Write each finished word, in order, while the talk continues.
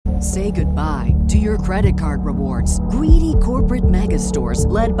Say goodbye to your credit card rewards. Greedy corporate mega stores,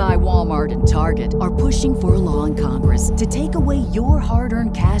 led by Walmart and Target, are pushing for a law in Congress to take away your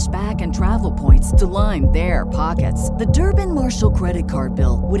hard-earned cash back and travel points to line their pockets. The Durbin-Marshall credit card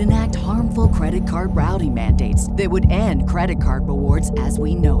bill would enact harmful credit card routing mandates that would end credit card rewards as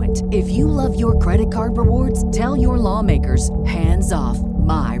we know it. If you love your credit card rewards, tell your lawmakers, hands off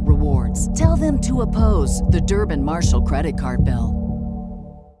my rewards. Tell them to oppose the Durbin-Marshall credit card bill.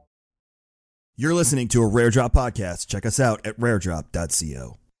 You're listening to a Rare Drop podcast. Check us out at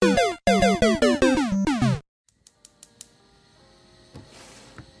raredrop.co.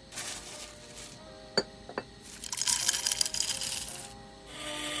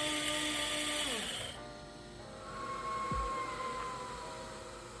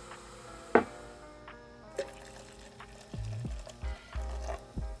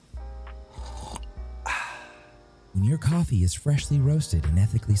 When your coffee is freshly roasted and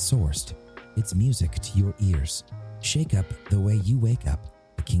ethically sourced, it's music to your ears. Shake up the way you wake up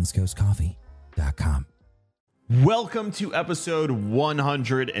at kingscoastcoffee.com. Welcome to episode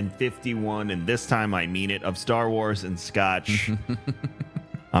 151, and this time I mean it, of Star Wars and Scotch.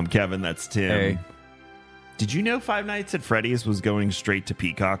 I'm Kevin, that's Tim. Hey. Did you know Five Nights at Freddy's was going straight to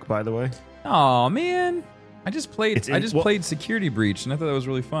Peacock, by the way? Oh man, I just played It's in- Security Breach, and I thought that was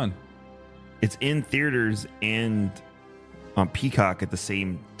really fun. It's in theaters and on Peacock at the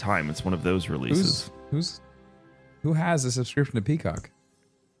same time. It's one of those releases. Who has a subscription to Peacock?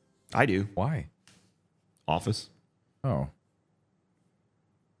 I do. Why? Office. Oh,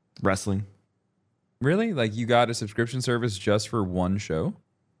 Wrestling. really? Like you got a subscription service just for one show?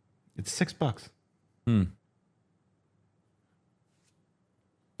 It's $6. You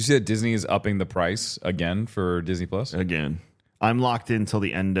see that Disney is upping the price again for Disney Plus? Again. I'm locked in until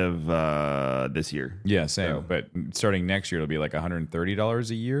the end of this year. Yeah, same. So- But starting next year, it'll be like $130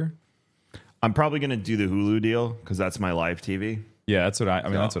 a year. I'm probably going to do the Hulu deal because that's my live TV. Yeah, that's what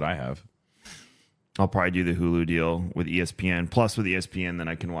that's what I have. I'll probably do the Hulu deal with ESPN. Plus, with ESPN, then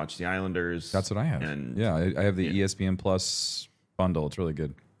I can watch the Islanders. That's what I have. And Yeah, I have the ESPN Plus bundle. It's really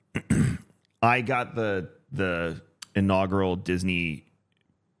good. I got the inaugural Disney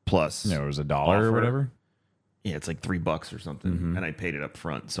Plus. You know, it was $1 offer. or whatever. Yeah, it's like $3 or something, and I paid it up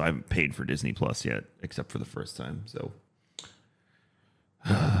front, so I haven't paid for Disney Plus yet, except for the first time. So,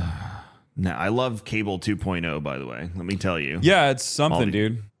 now I love Cable 2.0. By the way, let me tell you, Yeah, it's something,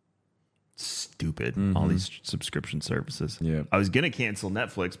 dude. stupid all these subscription services. Yeah. I was gonna cancel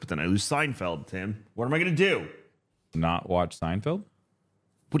Netflix, but then I lose Seinfeld. Tim, what am I gonna do? Not watch Seinfeld?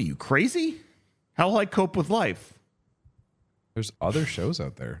 What are you, crazy? How will I cope with life? There's other shows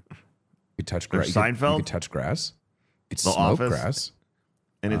out there. You could touch grass. There's Seinfeld? You could touch grass. You could The smoke Office? grass.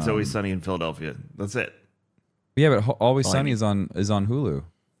 And It's Always Sunny in Philadelphia. That's it. Yeah, but Always All I Sunny need- is on Hulu.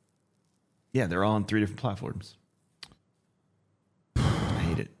 Yeah, they're all on 3 different platforms. I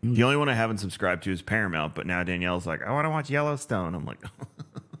hate it. The only one I haven't subscribed to is Paramount, but now Danielle's like, I want to watch Yellowstone. I'm like,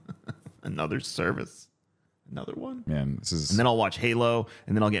 another service. Another one? Man, this is. And then I'll watch Halo,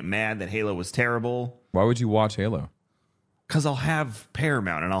 and then I'll get mad that Halo was terrible. Why would you watch Halo? Because I'll have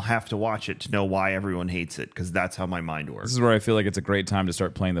Paramount, and I'll have to watch it to know why everyone hates it, because that's how my mind This works. is where I feel like it's a great time to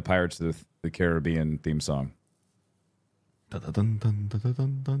start playing the Pirates of the Caribbean theme song.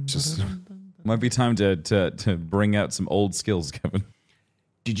 Just might be time to bring out some old skills, Kevin.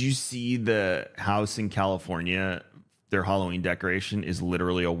 Did you see the house in California? Their Halloween decoration is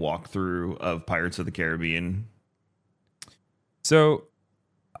literally a walkthrough of Pirates of the Caribbean. So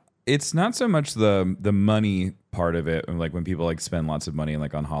it's not so much the money part of it, like when people like spend lots of money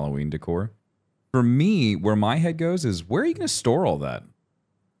like on Halloween decor. For me, where my head goes is, where are you going to store all that?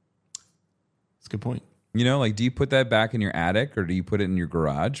 That's a good point. You know, like, do you put that back in your attic or do you put it in your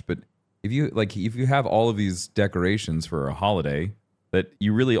garage? But if you have all of these decorations for a holiday that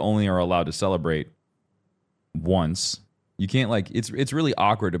you really only are allowed to celebrate once, you can't, like, it's really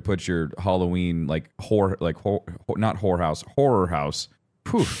awkward to put your Halloween horror house.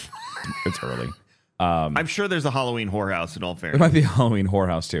 Poof, it's early. I'm sure there's a Halloween whorehouse in all There fairness. might be a Halloween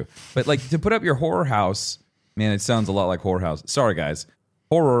whorehouse too, but like to put up your horror house, man, it sounds a lot like whorehouse. Sorry guys,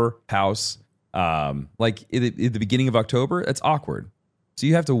 horror house. Like at the beginning of October, that's awkward. So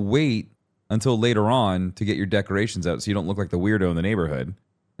you have to wait until later on to get your decorations out, so you don't look like the weirdo in the neighborhood. And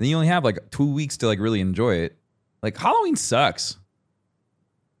then you only have like 2 weeks to like really enjoy it. Like Halloween sucks.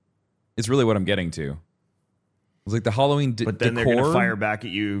 It's really what I'm getting to. It's like the Halloween But then decor. they're going to fire back at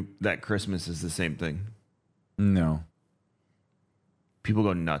you that Christmas is the same thing. No. People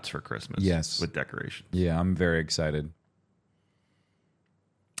go nuts for Christmas. Yes. With decorations. Yeah, I'm very excited.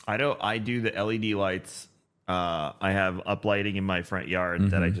 I do the LED lights I have uplighting in my front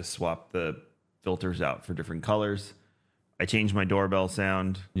yard that I just swapped the filters out for different colors. I changed my doorbell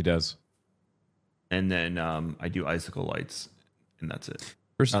sound. He does. And then I do icicle lights, and that's it.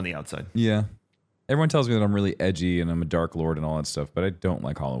 On the outside. Yeah. Everyone tells me that I'm really edgy and I'm a dark lord and all that stuff, but I don't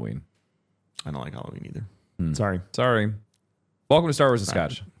like Halloween. I don't like Halloween either. Sorry. Welcome to Star Wars and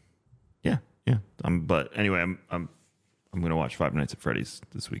Scotch. Yeah. But anyway, I'm going to watch Five Nights at Freddy's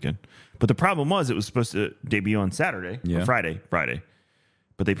this weekend. But the problem was it was supposed to debut on Saturday or Friday.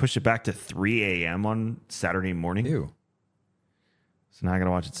 But they pushed it back to 3 a.m. on Saturday morning. Ew. So now I got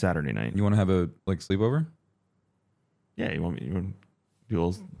to watch it Saturday night. You want to have a sleepover? Yeah, you want to do a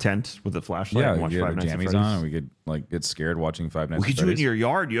little tent with a flashlight and watch we Five get Nights at jammies Freddy's? on and we could get scared watching Five Nights We at could do it Freddy's. in your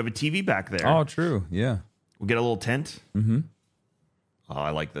yard. You have a TV back there. Oh, true. Yeah. We'll get a little tent. Mm-hmm. Oh,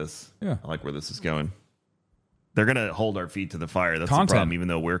 I like this. Yeah. I like where this is going. They're going to hold our feet to the fire. That's Content. the problem, even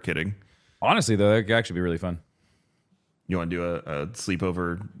though we're kidding. Honestly, though, that could actually be really fun. You want to do a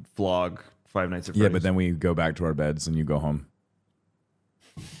sleepover vlog, Five Nights at Yeah, Freddy's? but then we go back to our beds and you go home.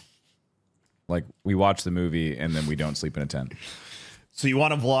 Like, we watch the movie and then we don't sleep in a tent. So you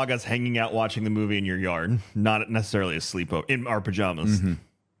want to vlog us hanging out watching the movie in your yard, not necessarily a sleepover, in our pajamas. Mm-hmm.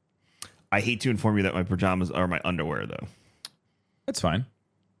 I hate to inform you that my pajamas are my underwear, though. That's fine.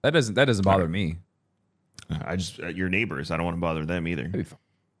 That doesn't bother me. I just your neighbors. I don't want to bother them either. That'd be fine.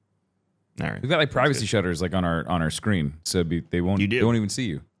 All right, We've got like privacy shutters like on our screen, so they won't even see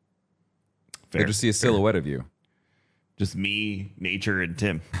you. Fair. They'll just see a silhouette of you. Just me, nature, and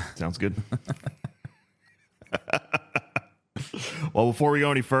Tim. Sounds good. Well, before we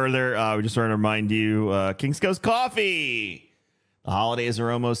go any further, we just want to remind you, King's Coast Coffee. The holidays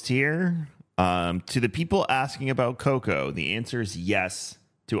are almost here. To the people asking about cocoa, the answer is yes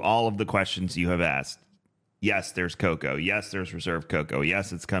to all of the questions you have asked. Yes, there's cocoa. Yes, there's reserve cocoa.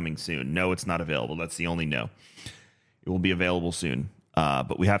 Yes, it's coming soon. No, it's not available. That's the only no. It will be available soon.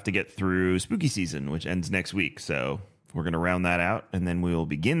 But we have to get through spooky season, which ends next week. So we're going to round that out, and then we will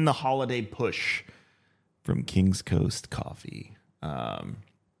begin the holiday push from King's Coast Coffee. Can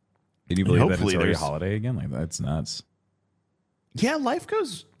you believe that it's already a there's- holiday again? Like, that's nuts. Yeah, life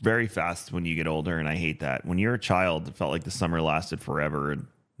goes very fast when you get older, and I hate that. When you're a child, it felt like the summer lasted forever, and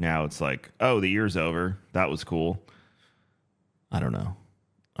now it's like, oh, the year's over. That was cool. I don't know,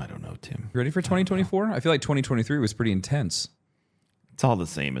 Tim. You ready for 2024? I feel like 2023 was pretty intense. It's all the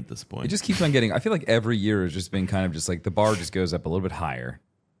same at this point. It just keeps on getting. I feel like every year has just been kind of just like the bar just goes up a little bit higher.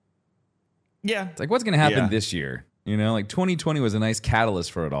 Yeah. It's like, what's going to happen this year? You know, like 2020 was a nice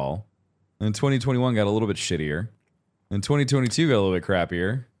catalyst for it all. And 2021 got a little bit shittier. And 2022 got a little bit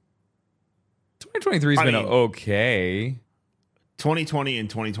crappier. 2023 has been okay. 2020 and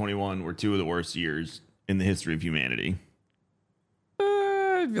 2021 were two of the worst years in the history of humanity.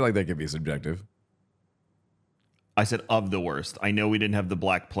 I feel like that could be subjective. I said of the worst. I know we didn't have the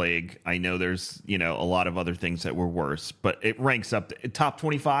Black Plague. I know there's, a lot of other things that were worse, but it ranks up to top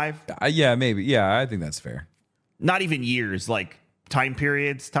 25. Yeah, maybe. Yeah, I think that's fair. Not even years, like time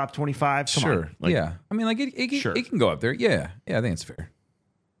periods, top 25. Come Sure. on. Like, yeah. I mean, like it can go up there. Yeah. Yeah, I think it's fair.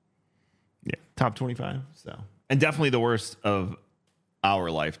 Yeah, top 25. So, and definitely the worst of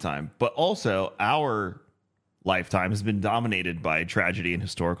our lifetime, but also our lifetime has been dominated by tragedy and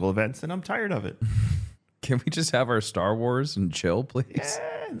historical events, and I'm tired of it. Can we just have our Star Wars and chill, please?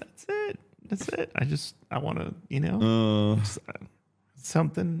 Yeah, that's it. I want to,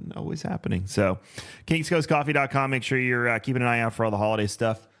 something always happening. So, kingscoastcoffee.com. Make sure you're keeping an eye out for all the holiday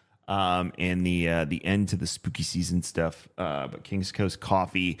stuff and the end to the spooky season stuff. But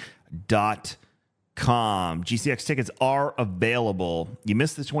kingscoastcoffee.com. GCX tickets are available. You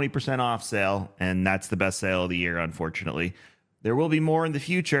missed the 20% off sale, and that's the best sale of the year, unfortunately. There will be more in the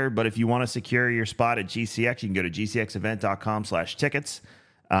future, but if you want to secure your spot at GCX, you can go to gcxevent.com/tickets.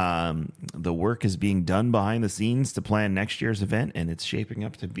 The work is being done behind the scenes to plan next year's event, and it's shaping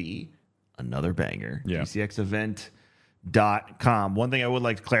up to be another banger. Yeah. gcxevent.com. One thing I would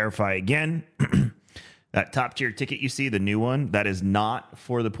like to clarify again, that top tier ticket you see, the new one, that is not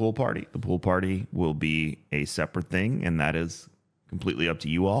for the pool party. The pool party will be a separate thing, and that is completely up to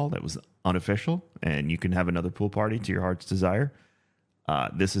you all. That was unofficial, and you can have another pool party to your heart's desire.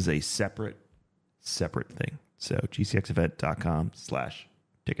 This is a separate thing. So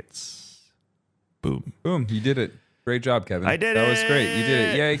gcxevent.com/tickets. Boom. Boom. You did it. Great job, Kevin. I did That it. was great. You did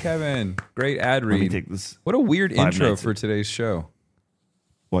it. Yay, Kevin. Great ad Let me read. take this. What a weird Five intro Nights for at- today's show.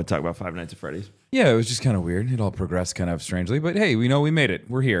 Want to talk about Five Nights at Freddy's? Yeah, it was just kind of weird. It all progressed kind of strangely, but hey, we know we made it.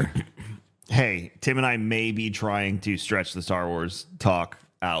 We're here. Hey, Tim and I may be trying to stretch the Star Wars talk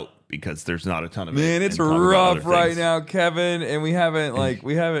out because there's not a ton of it. Man, it's and talk about rough other right things. now, Kevin, and we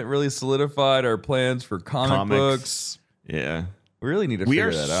haven't really solidified our plans for comic books. Yeah. We really need to We figure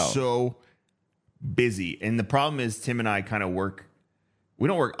are that out. so busy. And the problem is Tim and I kind of work. We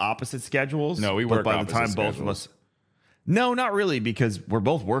don't work opposite schedules. No, we but work by the opposite time both of schedules. us. No, not really, because we're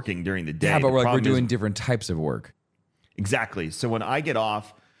both working during the day. Yeah, but The we're problem doing is- different types of work. Exactly. So when I get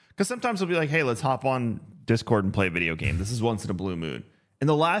off, because sometimes we'll be like, hey, let's hop on Discord and play a video game. This is once in a blue moon. And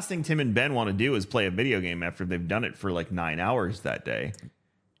the last thing Tim and Ben want to do is play a video game after they've done it for like 9 hours that day.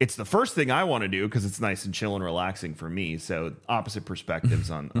 It's the first thing I want to do because it's nice and chill and relaxing for me. So opposite perspectives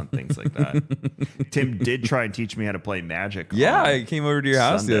on things like that. Tim did try and teach me how to play Magic. Yeah, on I came over to your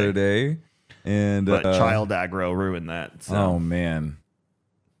house the Sunday, other day, and but child aggro ruined that. So oh man,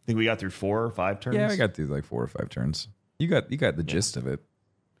 I think we got through 4 or 5 turns. yeah, I got through like 4 or 5 turns. You got the gist of it.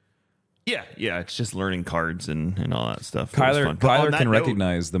 Yeah. It's just learning cards and all that stuff. It was fun. But on Kyler that can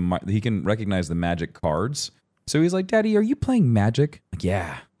note- recognize the Magic cards. So he's like, "Daddy, are you playing Magic?" Like,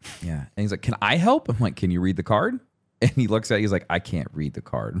 yeah. And he's like, "Can I help?" I'm like, "Can you read the card?" And he looks at it, he's like, "I can't read the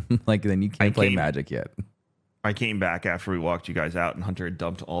card." Like, then you can't play Magic yet. I came back after we walked you guys out, and Hunter had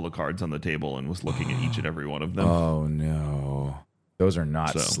dumped all the cards on the table and was looking at each and every one of them. Oh no, those are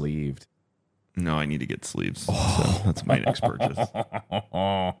not So. sleeved. No, I need to get sleeves. So that's my next purchase.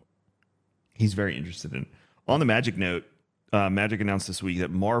 He's very interested in. On the Magic note, Magic announced this week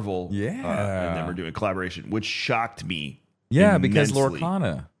that Marvel and them are doing a collaboration, which shocked me. Yeah, because immensely.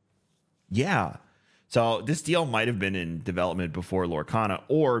 Lorcana. Yeah. So this deal might have been in development before Lorcana,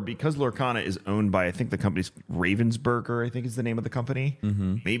 or because Lorcana is owned by, I think the company's Ravensburger, I think is the name of the company.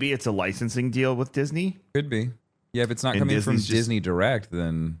 Mm-hmm. Maybe it's a licensing deal with Disney. Could be. Yeah, if it's not And coming from Disney's just- Disney Direct,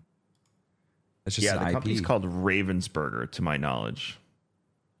 then it's just Yeah, an the IP. company's called Ravensburger, to my knowledge.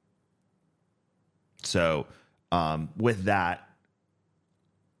 So with that,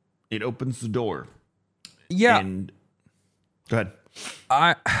 it opens the door. Yeah, And go ahead.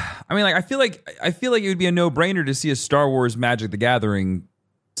 I mean, like, I feel like it would be a no-brainer to see a Star Wars Magic the Gathering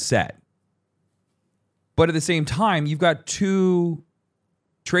set. But at the same time, you've got 2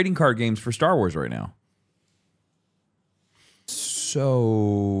 trading card games for Star Wars right now. So,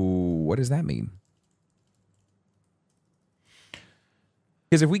 what does that mean?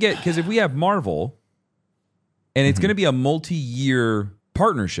 Because if we have Marvel, and it's going to be a multi-year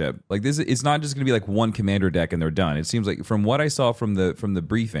partnership, like this, it's not just going to be like one commander deck and they're done. It seems like from what I saw from the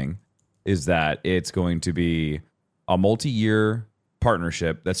briefing, is that it's going to be a multi-year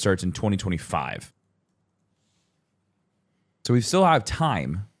partnership that starts in 2025. So we still have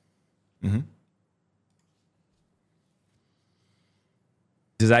time. Mm-hmm.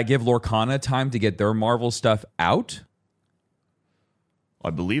 Does that give Lorcana time to get their Marvel stuff out? I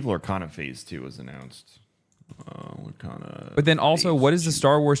believe Lorcana Phase 2 was announced. Lorcana. But then also, Phase what is the 2.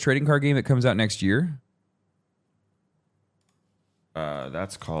 Star Wars trading card game that comes out next year?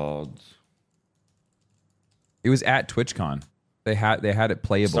 That's called It was at TwitchCon. They had it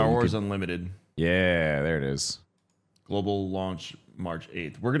playable. Star You Wars could- Unlimited. yeah, there it is. Global launch March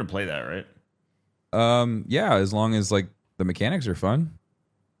 8th. We're going to play that, right? Yeah, as long as like the mechanics are fun.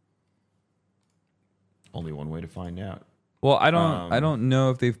 Only one way to find out. Well, I don't know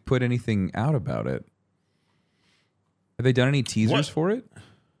if they've put anything out about it. Have they done any teasers What? for it?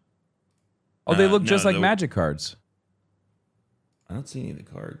 Oh, they look no, just like the- Magic cards. I don't see any of the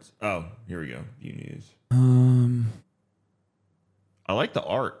cards. Oh, here we go. View news. I like the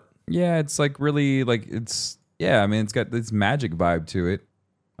art. Yeah, it's like really like I mean, it's got this Magic vibe to it.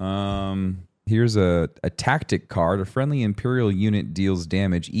 Here's a tactic card. A friendly Imperial unit deals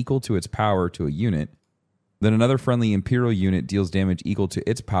damage equal to its power to a unit. Then another friendly Imperial unit deals damage equal to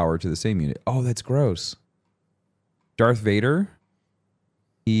its power to the same unit. Oh, that's gross. Darth Vader.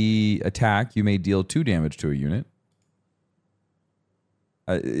 He attack. You may deal 2 damage to a unit.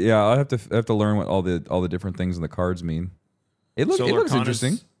 Yeah, I'll have to learn what all the different things in the cards mean. It looks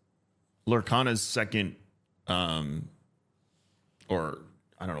interesting. Lorcana's second, or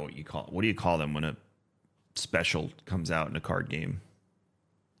I don't know what you call it. What do you call them when a special comes out in a card game?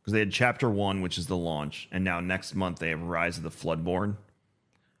 Because they had Chapter 1, which is the launch, and now next month they have Rise of the Floodborn.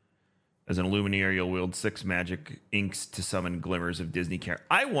 As an Illuminator, you'll wield 6 magic inks to summon glimmers of Disney characters.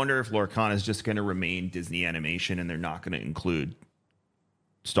 I wonder if Lorcana is just going to remain Disney animation and they're not going to include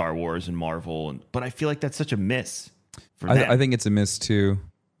Star Wars and Marvel. But I feel like that's such a miss for them. I think it's a miss too.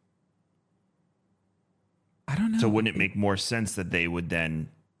 I don't know. So wouldn't it make more sense that they would then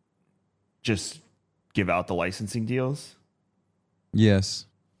just give out the licensing deals? Yes.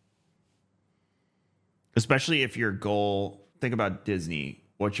 Especially if your goal, think about Disney.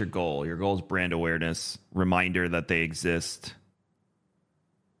 What's your goal? Your goal is brand awareness, reminder that they exist.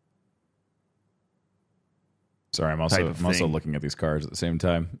 Sorry, I'm type also of I'm also thing. looking at these cards at the same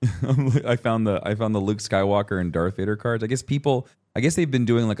time. I found the Luke Skywalker and Darth Vader cards. I guess they've been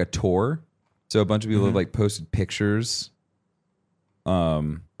doing like a tour. So a bunch of people have like posted pictures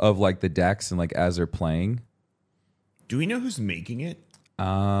of like the decks and like as they're playing. Do we know who's making it?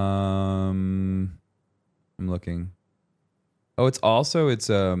 I'm looking. Oh, it's it's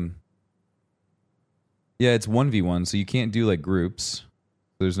 1v1, so you can't do like groups.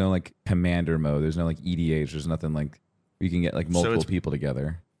 There's no like commander mode. There's no like EDH. There's nothing like you can get like multiple people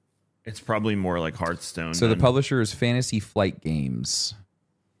together. It's probably more like Hearthstone. So the publisher is Fantasy Flight Games.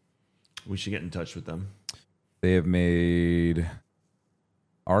 We should get in touch with them. They have made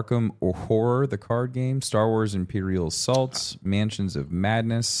Arkham Horror, the card game, Star Wars Imperial Assault, Mansions of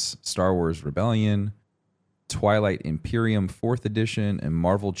Madness, Star Wars Rebellion, Twilight Imperium 4th Edition, and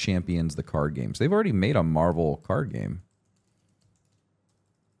Marvel Champions, the card games. They've already made a Marvel card game.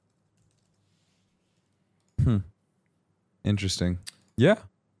 Interesting. Yeah.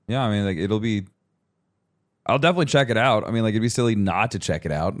 I mean, like I'll definitely check it out. I mean, like it'd be silly not to check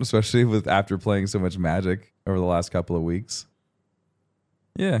it out, especially with after playing so much Magic over the last couple of weeks.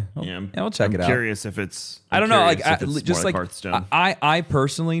 Yeah, I'll check it out. I'm curious if it's. I don't know, like just like Hearthstone. I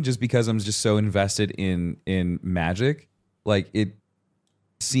personally, just because I'm just so invested in Magic, like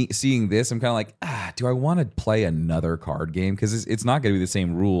seeing this, I'm kind of like, do I want to play another card game? Because it's not going to be the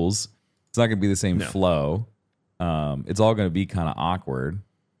same rules. It's not going to be the same flow. It's all going to be kind of awkward.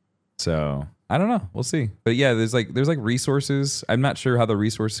 So I don't know. We'll see. But yeah, there's like resources. I'm not sure how the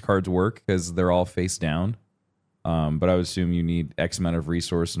resource cards work because they're all face down. But I would assume you need X amount of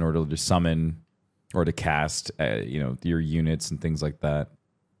resource in order to summon or to cast, your units and things like that.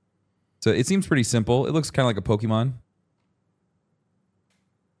 So it seems pretty simple. It looks kind of like a Pokemon.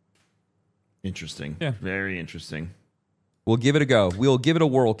 Interesting. Yeah. Very interesting. We'll give it a go. We'll give it a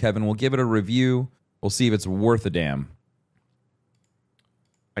whirl, Kevin. We'll give it a review. We'll see if it's worth a damn.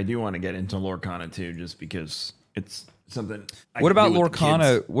 I do want to get into Lorcana too, just because it's something. What about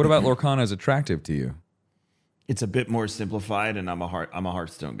Lorcana? What about Lorcana is attractive to you? It's a bit more simplified, and I'm a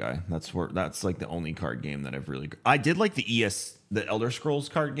Hearthstone guy. That's like the only card game that I've really. I did like the Elder Scrolls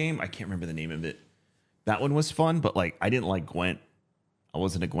card game. I can't remember the name of it. That one was fun, but like I didn't like Gwent. I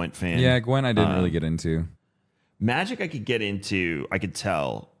wasn't a Gwent fan. Yeah, Gwent I didn't really get into. Magic I could get into. I could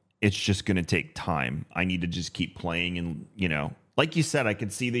tell it's just going to take time. I need to just keep playing, and like you said, I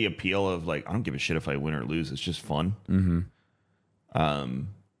could see the appeal of like I don't give a shit if I win or lose. It's just fun. Mm-hmm.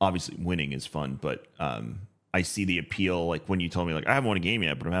 Obviously, winning is fun, but I see the appeal. Like when you told me, like I haven't won a game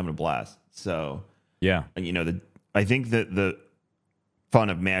yet, but I'm having a blast. So yeah, I think that the fun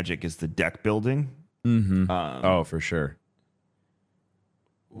of Magic is the deck building. Mm-hmm. For sure.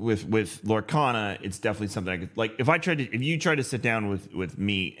 With Lorcana, it's definitely something I could like. If you try to sit down with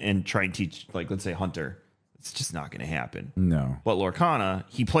me and try and teach, like let's say Hunter, it's just not going to happen. No. But Lorcana,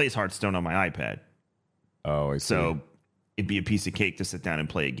 he plays Hearthstone on my iPad. Oh, I see. So it'd be a piece of cake to sit down and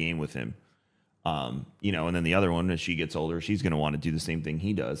play a game with him. And then the other one, as she gets older, she's going to want to do the same thing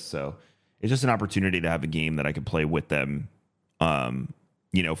he does. So it's just an opportunity to have a game that I could play with them,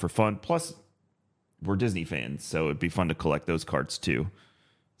 for fun. Plus, we're Disney fans, so it'd be fun to collect those cards too.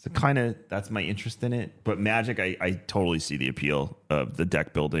 So that's my interest in it. But Magic, I totally see the appeal of the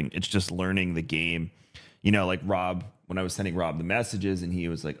deck building. It's just learning the game. Like Rob, when I was sending Rob the messages and he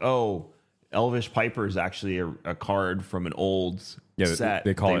was like, oh, Elvish Piper is actually a card from an old set.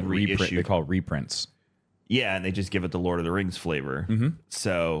 They call it reprint. They call it reprints. Yeah, and they just give it the Lord of the Rings flavor. Mm-hmm.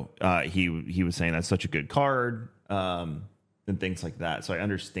 So he was saying that's such a good card and things like that. So I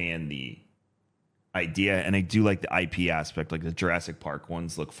understand the idea, and I do like the IP aspect. Like the Jurassic Park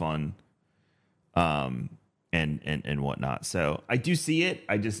ones look fun, and whatnot. So I do see it.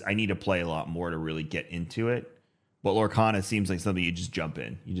 I need to play a lot more to really get into it. But Lorcana seems like something you just jump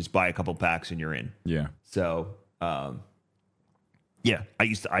in. You just buy a couple packs and you're in. Yeah. So, I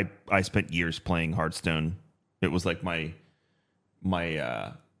spent years playing Hearthstone. It was like my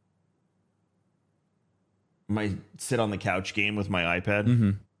sit on the couch game with my iPad. Mm-hmm.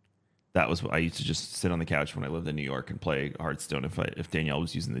 That was what I used to just sit on the couch when I lived in New York and play Hearthstone if Danielle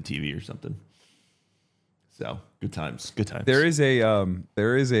was using the TV or something. So good times. There is a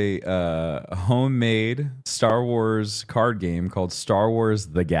homemade Star Wars card game called Star Wars: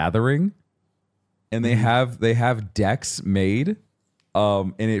 The Gathering, and they have decks made,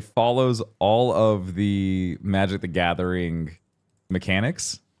 and it follows all of the Magic the Gathering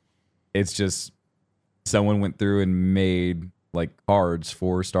mechanics. It's just someone went through and made like cards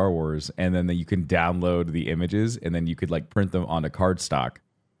for Star Wars, and then you can download the images, and then you could like print them onto cardstock,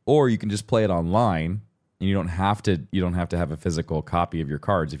 or you can just play it online. And you don't have to have a physical copy of your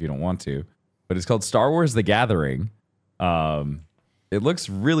cards if you don't want to. but it's called Star Wars: The Gathering. It looks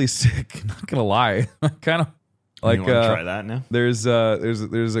really sick. Not gonna lie, kind of like you want to try that now. There's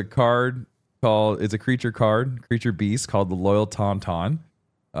a card called, it's a creature beast called the Loyal Tauntaun.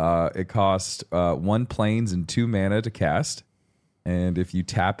 It costs 1 plains and 2 mana to cast. And if you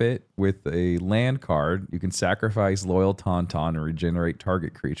tap it with a land card, you can sacrifice Loyal Tauntaun and regenerate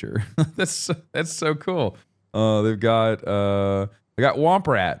target creature. That's so cool. They got Womp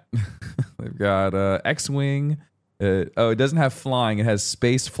Rat. They've got X-Wing. It doesn't have flying. It has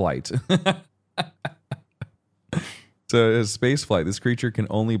space flight. So it has space flight. This creature can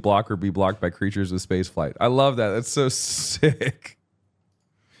only block or be blocked by creatures with space flight. I love that. That's so sick.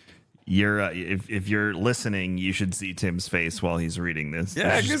 If you're listening, you should see Tim's face while he's reading this.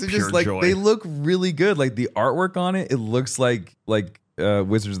 Yeah, because it's just pure like joy. they look really good. Like the artwork on it, it looks like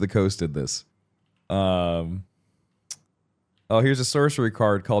Wizards of the Coast did this. Oh, here's a sorcery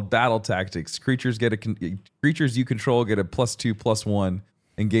card called Battle Tactics. Creatures you control get a +2/+1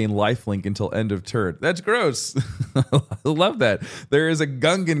 and gain lifelink until end of turn. That's gross. I love that. There is a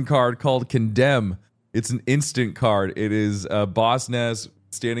Gungan card called Condemn. It's an instant card. It is Boss Ness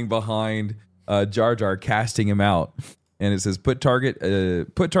standing behind Jar Jar, casting him out, and it says put target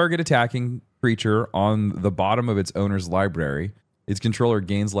attacking creature on the bottom of its owner's library. Its controller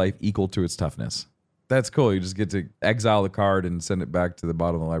gains life equal to its toughness. That's cool. You just get to exile the card and send it back to the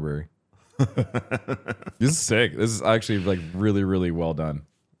bottom of the library. This is sick. This is actually like really, really well done.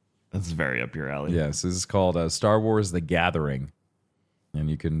 That's very up your alley. Yes, this is called Star Wars: The Gathering, and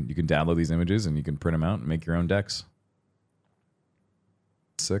you can download these images and you can print them out and make your own decks.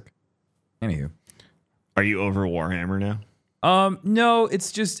 Sick. Anywho, Are you over Warhammer now? No,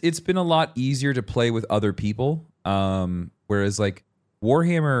 it's been a lot easier to play with other people. Whereas like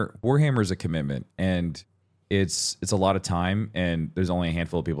Warhammer is a commitment, and it's a lot of time, and there's only a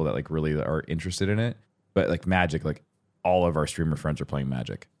handful of people that like really are interested in it. But like Magic, like all of our streamer friends are playing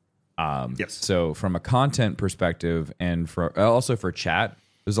Magic. Yes. So from a content perspective, and also for chat,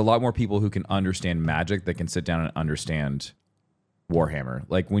 there's a lot more people who can understand Magic that can sit down and understand Warhammer.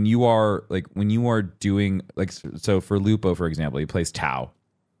 Like when you are doing like, so for Lupo, for example, he plays Tau.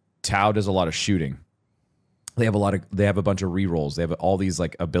 Tau does a lot of shooting. They have a bunch of rerolls. They have all these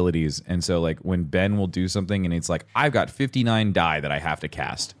like abilities. And so like when Ben will do something and it's like, I've got 59 die that I have to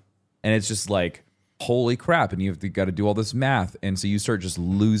cast. And it's just like, holy crap. And you've got to do all this math. And so you start just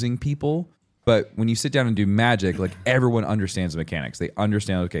losing people. But when you sit down and do Magic, like everyone understands the mechanics. They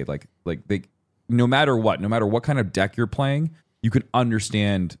understand, okay, like they, no matter what kind of deck you're playing, you can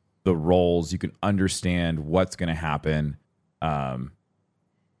understand the roles. You can understand what's going to happen.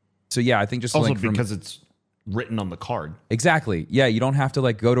 So yeah, I think just Also like because it's written on the card. Exactly. Yeah, you don't have to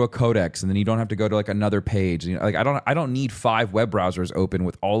like go to a codex, and then you don't have to go to like another page. You know, like I don't need 5 web browsers open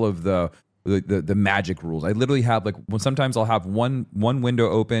with all of the Magic rules. I literally have like sometimes I'll have one window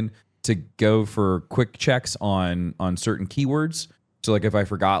open to go for quick checks on certain keywords. So like if I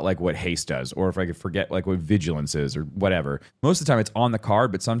forgot like what haste does, or if I could forget like what vigilance is or whatever. Most of the time it's on the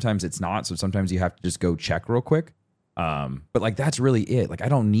card, but sometimes it's not. So sometimes you have to just go check real quick. But like that's really it. Like I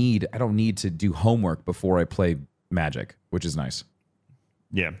don't need to do homework before I play Magic, which is nice.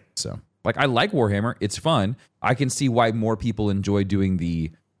 Yeah. So like I like Warhammer. It's fun. I can see why more people enjoy doing the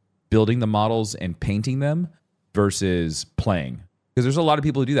building the models and painting them versus playing. Because there's a lot of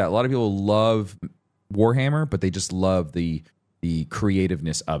people who do that. A lot of people love Warhammer, but they just love the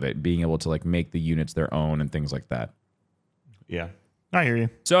creativeness of it, being able to like make the units their own and things like that. Yeah. I hear you.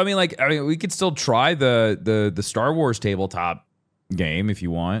 So I mean, we could still try the Star Wars tabletop game if you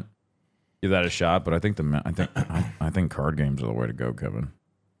want. Give that a shot, but I think card games are the way to go, Kevin.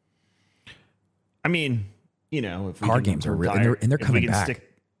 I mean, you know, if we card can games are retire, real, and they're coming back.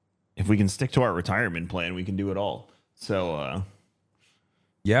 If we can stick to our retirement plan, we can do it all. So,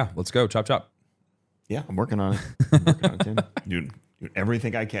 yeah, let's go. Chop chop. Yeah, I'm working on it. Tim. Dude,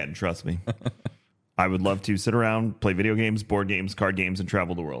 everything I can. Trust me. I would love to sit around, play video games, board games, card games, and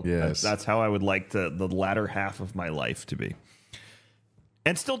travel the world. Yes. That's how I would like the latter half of my life to be.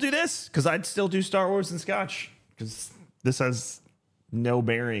 And still do this, because I'd still do Star Wars and Scotch, because this has no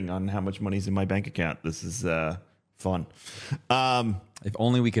bearing on how much money's in my bank account. This is fun. If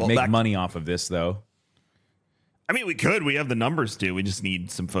only we could make money off of this, though. I mean, we could. We have the numbers to. We just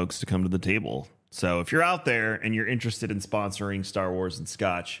need some folks to come to the table. So if you're out there and you're interested in sponsoring Star Wars and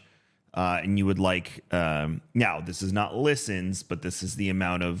Scotch, and you would like, now this is not listens, but this is the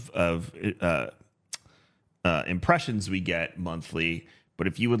amount of impressions we get monthly. But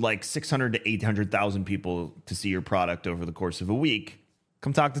if you would like 600 to 800,000 people to see your product over the course of a week,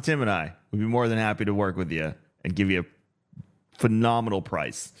 come talk to Tim and I. We'd be more than happy to work with you and give you a phenomenal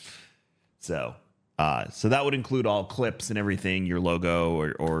price. So that would include all clips and everything. Your logo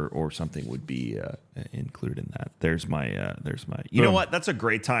or something would be included in that. There's my. You know what? That's a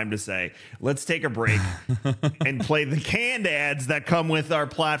great time to say, let's take a break and play the canned ads that come with our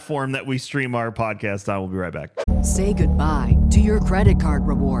platform that we stream our podcast on. We'll be right back. Say goodbye to your credit card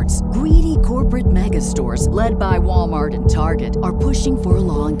rewards. Greedy corporate mega stores, led by Walmart and Target, are pushing for a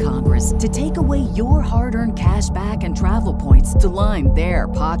law in Congress to take away your hard-earned cash back and travel points to line their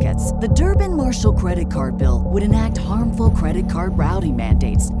pockets. The Durbin-Marshall credit card bill would enact harmful credit card routing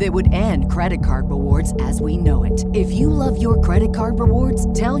mandates that would end credit card rewards as we know it. If you love your credit card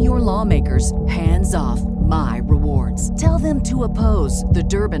rewards, tell your lawmakers, hands off my rewards. Tell them to oppose the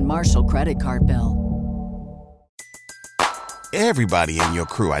Durbin-Marshall credit card bill. Everybody in your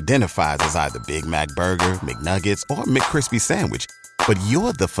crew identifies as either Big Mac Burger, McNuggets, or McCrispy Sandwich. But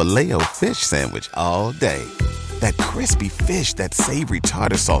you're the Filet-O-Fish Sandwich all day. That crispy fish, that savory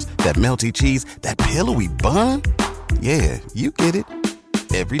tartar sauce, that melty cheese, that pillowy bun. Yeah, you get it.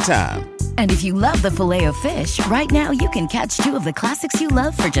 Every time. And if you love the Filet-O-Fish, right now you can catch two of the classics you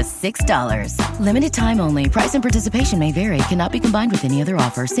love for just $6. Limited time only. Price and participation may vary. Cannot be combined with any other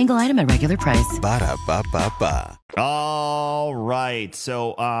offer. Single item at regular price. Ba-da-ba-ba-ba. All right.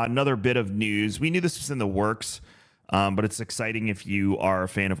 So another bit of news. We knew this was in the works, but it's exciting if you are a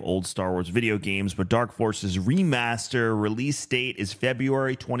fan of old Star Wars video games. But Dark Forces Remaster release date is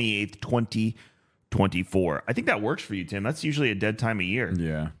February 28th, 2024. I think that works for you, Tim. That's usually a dead time of year.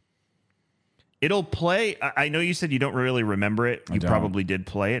 Yeah. It'll play. I know you said you don't really remember it. You probably did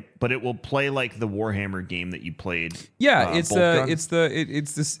play it, but it will play like the Warhammer game that you played. Yeah, it's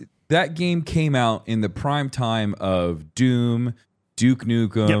this. That game came out in the prime time of Doom, Duke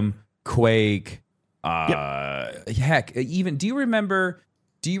Nukem, Quake. Heck, even do you remember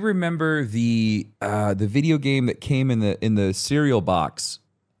the video game that came in the cereal box?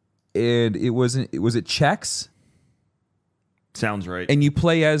 And was it Chex? Sounds right. And you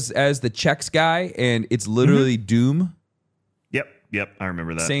play as the Chex guy, and it's literally Doom. Yep, I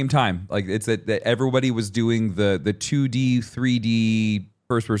remember that. Same time, like it's that everybody was doing the 2D, 3D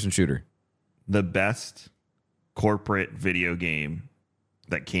first person shooter. The best corporate video game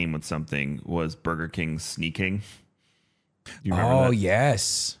that came with something was Burger King's Sneaking. You remember that?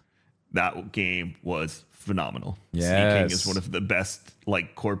 Yes. That game was phenomenal. Yes. Sneaking is one of the best,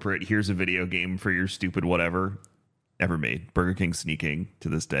 like, corporate, here's a video game for your stupid whatever ever made. Burger King Sneaking to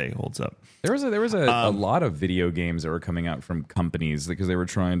this day holds up. There was a lot of video games that were coming out from companies because they were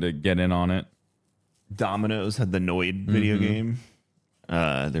trying to get in on it. Domino's had the Noid video game.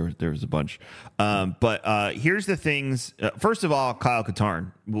 There was a bunch. But here's the things. First of all, Kyle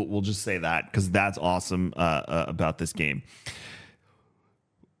Katarn. We'll just say that because that's awesome about this game.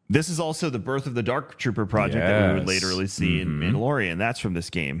 This is also the birth of the Dark Trooper project that we would later really see in Mandalorian. That's from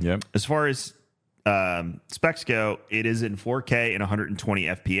this game. Yep. As far as specs go, it is in 4K and 120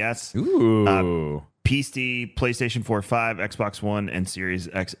 FPS. Ooh. PC, PlayStation 4, 5, Xbox One, and Series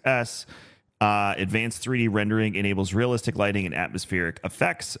XS. Advanced 3D rendering enables realistic lighting and atmospheric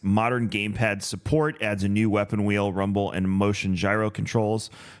effects. Modern gamepad support adds a new weapon wheel, rumble, and motion gyro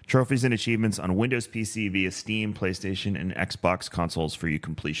controls. Trophies and achievements on Windows PC via Steam, PlayStation, and Xbox consoles for you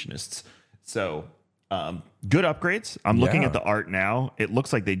completionists. So, good upgrades. I'm looking at the art now. It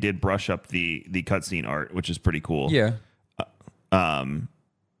looks like they did brush up the cutscene art, which is pretty cool. Yeah.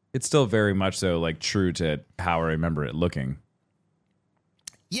 It's still very much so like true to how I remember it looking.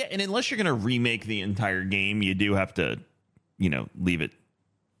 Yeah, and unless you're going to remake the entire game, you do have to, leave it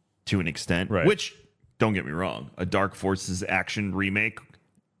to an extent. Right. Which, don't get me wrong, a Dark Forces action remake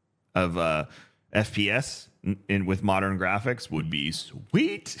of FPS with modern graphics would be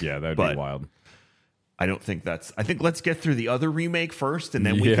sweet. Yeah, that would be wild. I don't think that's... I think let's get through the other remake first, and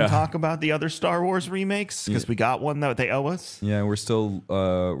then we can talk about the other Star Wars remakes, because we got one that they owe us. Yeah, we're still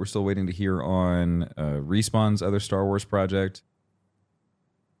waiting to hear on Respawn's other Star Wars project,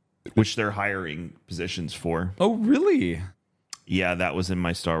 which they're hiring positions for. Oh, really? Yeah, that was in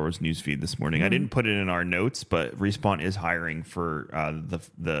my Star Wars news feed this morning. I didn't put it in our notes, but Respawn is hiring for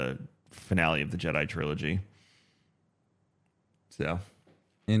the finale of the Jedi trilogy. So,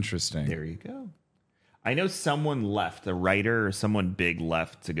 interesting. There you go. I know someone left, a writer or someone big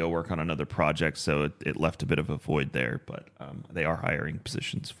left to go work on another project, so it left a bit of a void there, but they are hiring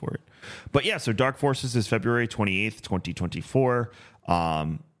positions for it. But yeah, so Dark Forces is February 28th, 2024.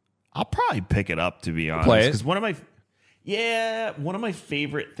 I'll probably pick it up, to be honest, because one of my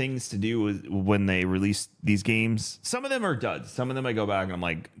favorite things to do is when they release these games. Some of them are duds. Some of them I go back and I'm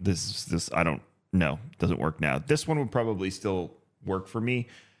like, this I don't know, doesn't work now. This one would probably still work for me,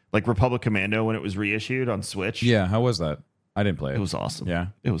 like Republic Commando when it was reissued on Switch. Yeah, how was that? I didn't play it. It was awesome. Yeah.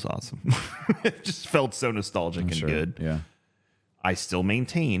 It was awesome. It just felt so nostalgic and Sure. good. Yeah. I still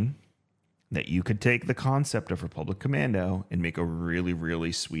maintain that you could take the concept of Republic Commando and make a really,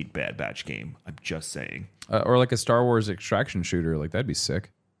 really sweet Bad Batch game. I'm just saying. Or like a Star Wars extraction shooter. Like that'd be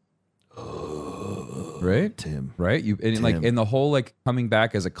sick. Right? Tim. Right? And the whole like coming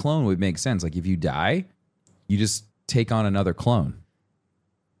back as a clone would make sense. Like if you die, you just take on another clone.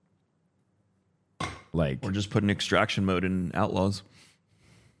 Like Or just put an extraction mode in Outlaws.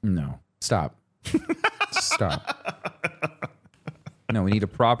 no. Stop. Stop. No, we need a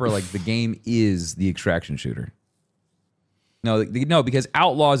proper like the game is the extraction shooter. No, because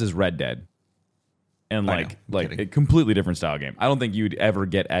Outlaws is Red Dead. And I know, I'm kidding. a completely different style game. I don't think you'd ever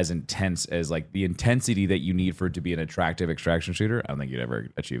get as intense as like the intensity that you need for it to be an attractive extraction shooter. I don't think you'd ever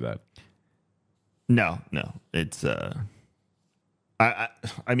achieve that. No. It's I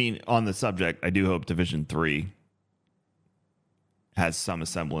mean, on the subject, I do hope Division 3 has some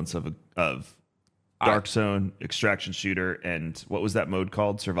semblance of Dark Zone, extraction shooter, and what was that mode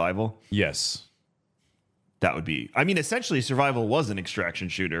called? Survival? Yes. That would be, I mean, essentially Survival was an extraction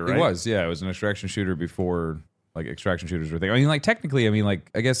shooter, right? It was, yeah. It was an extraction shooter before like extraction shooters were a thing. I mean, like technically,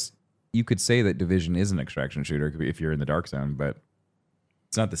 I guess you could say that Division is an extraction shooter if you're in the Dark Zone, but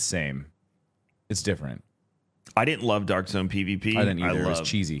it's not the same. It's different. I didn't love Dark Zone PvP. I didn't either. It was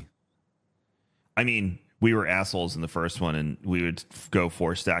cheesy. I mean, we were assholes in the first one, and we would go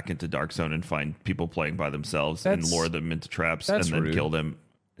 4-stack into Dark Zone and find people playing by themselves and lure them into traps and then rude. kill them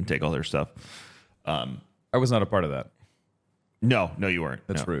and take all their stuff. I was not a part of that. No, you weren't.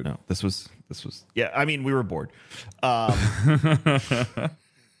 That's rude. No, this was. Yeah, I mean, we were bored. Everyone's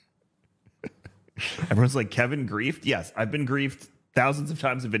like, Kevin griefed. Yes, I've been griefed thousands of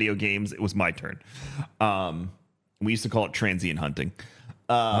times in video games. It was my turn. We used to call it transient hunting.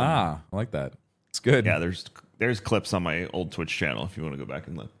 I like that. It's good. Yeah, there's clips on my old Twitch channel if you want to go back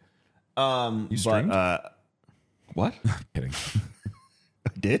and look. You streamed? What? Kidding. I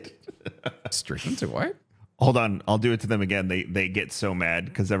did? Streamed to what? Hold on, I'll do it to them again. They get so mad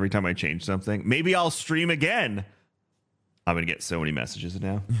because every time I change something, maybe I'll stream again. I'm gonna get so many messages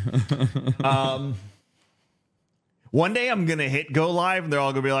now. One day I'm gonna hit go live, and they're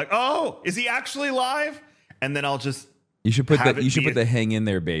all gonna be like, "Oh, is he actually live?" And then I'll just you should put the hang in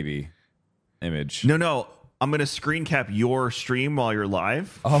there, baby image. No, I'm gonna screen cap your stream while you're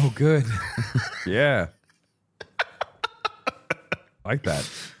live. Oh, good. Yeah, like that.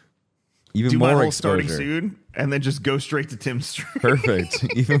 Even Do more my whole exposure. starting soon, and then just go straight to Tim's stream. Perfect.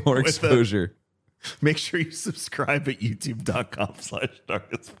 Even more With exposure. Make sure you subscribe at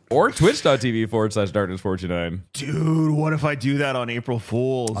youtube.com/darkness. Or twitch.tv/darkness429. Dude, what if I do that on April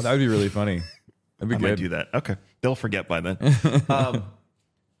Fools? Oh, that would be really funny. That'd be I good. might do that. Okay. They'll forget by then.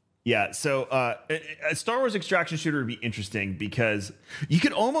 Yeah. So a Star Wars extraction shooter would be interesting because you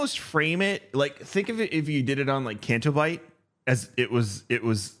could almost frame it like, think of it if you did it on like Canto Bight as it was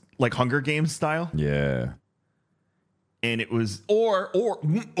like Hunger Games style. Yeah. And it was or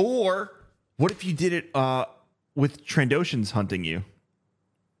what if you did it with Trandoshans hunting you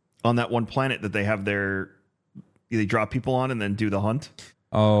on that one planet that they have they drop people on and then do the hunt?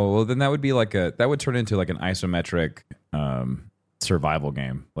 Oh, well then that would be that would turn into like an isometric survival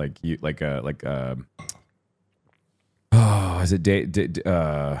game. Like is it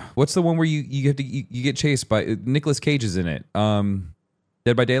what's the one where you have to you get chased by Nicolas Cage is in it.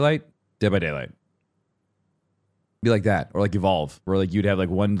 Dead by Daylight? Dead by Daylight. Be like that, or like Evolve, where like you'd have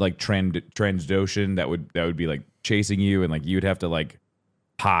like one like Transdoshan that would be like chasing you, and like you'd have to like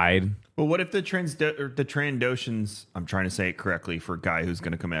hide. Well, what if the Trandoshans? I'm trying to say it correctly for a guy who's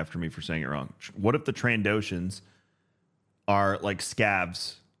going to come after me for saying it wrong. What if the Trandoshans are like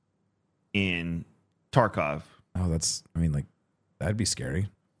scavs in Tarkov? Oh, that'd be scary.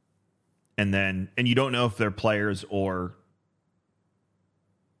 And you don't know if they're players or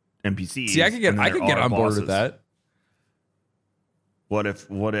NPCs. See, I could get on board with that. What if?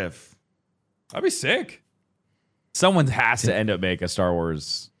 That'd be sick. Someone has to end up make a Star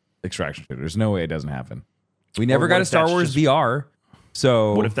Wars extraction shooter. There's no way it doesn't happen. We never got a Star Wars VR.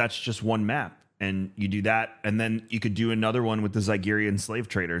 So what if that's just one map and you do that, and then you could do another one with the Zygerian slave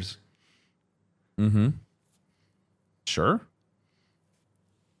traders? Mm-hmm. Sure.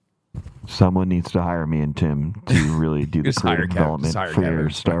 Someone needs to hire me and Tim to really do the creative development for your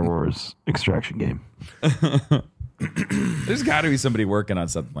Star Wars extraction game. There's got to be somebody working on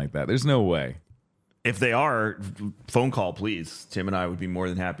something like that. There's no way. If they are, phone call, please. Tim and I would be more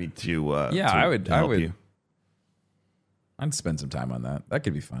than happy to. I would. You. I'd spend some time on that. That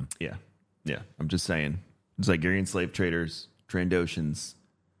could be fun. Yeah. I'm just saying, Zygerian slave traders, Trandoshans.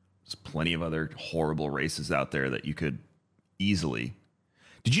 There's plenty of other horrible races out there that you could easily.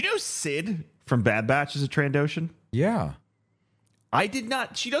 Did you know Sid from Bad Batch is a Trandoshan? Yeah. I did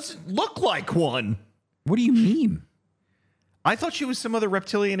not. She doesn't look like one. What do you mean? I thought she was some other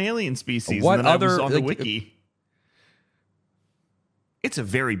reptilian alien species. What and then other I was on the wiki? It's a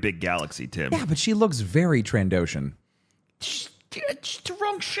very big galaxy, Tim. Yeah, but she looks very Trandoshan. It's the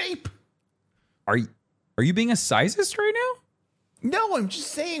wrong shape. Are you being a sizist right now? No, I'm just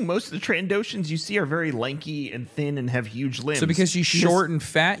saying most of the Trandoshans you see are very lanky and thin and have huge limbs. So because she's short and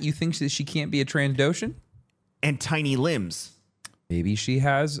fat, you think that she can't be a Trandoshan? And tiny limbs. Maybe she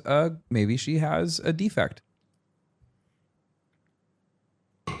has a defect.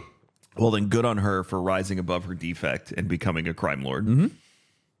 Well, then good on her for rising above her defect and becoming a crime lord. Mm-hmm.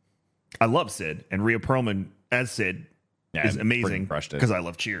 I love Sid, and Rhea Perlman as Sid is amazing because I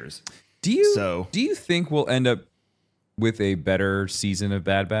love Cheers. Do you think we'll end up with a better season of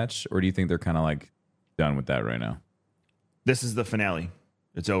Bad Batch, or do you think they're kind of like done with that right now? This is the finale.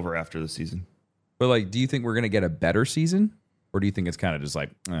 It's over after the season. But like, do you think we're gonna get a better season, or do you think it's kind of just like,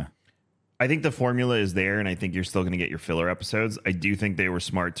 eh? I think the formula is there, and I think you're still going to get your filler episodes. I do think they were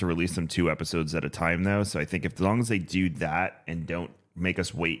smart to release them 2 episodes at a time, though. So I think as long as they do that and don't make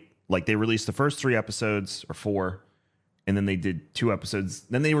us wait, like they released the first 3 episodes or 4, and then they did 2 episodes.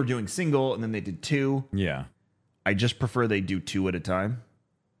 Then they were doing single, and then they did 2. Yeah. I just prefer they do 2 at a time.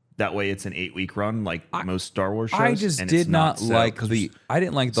 That way, it's an 8-week run, like most Star Wars shows. I just did not like the. I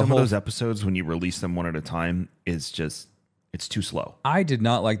didn't like the some whole. of those episodes when you release them one at a time is just. It's too slow. I did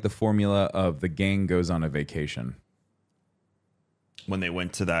not like the formula of the gang goes on a vacation. When they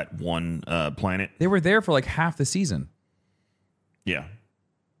went to that one planet. They were there for like half the season. Yeah.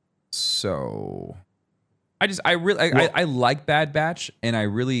 So I like Bad Batch, and I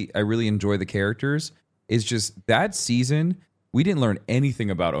really enjoy the characters. It's just that season we didn't learn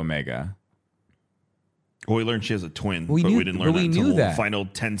anything about Omega. Well, we learned she has a twin, we didn't learn that until that. The final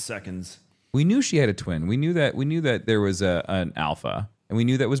 10 seconds. We knew she had a twin. We knew that there was an alpha, and we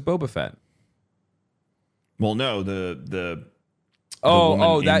knew that was Boba Fett. Well, no,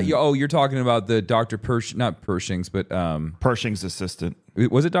 you're talking about the Dr. not Pershing's, but Pershing's assistant.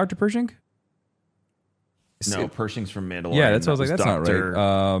 Was it Dr. Pershing? No, Pershing's from Mandalorian. Yeah, that's what I was like. That's not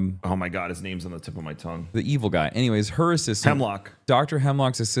right. Oh my god, his name's on the tip of my tongue. The evil guy. Anyways, her assistant, Hemlock. Dr.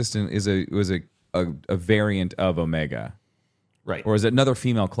 Hemlock's assistant was a variant of Omega, right? Or is it another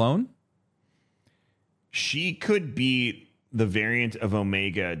female clone? She could be the variant of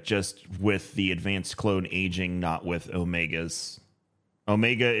Omega, just with the advanced clone aging, not with Omega's.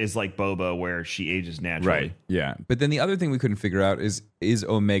 Omega is like Boba, where she ages naturally. Right. Yeah. But then the other thing we couldn't figure out is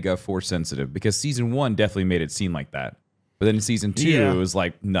Omega force sensitive? Because season 1 definitely made it seem like that. But then in season 2, it was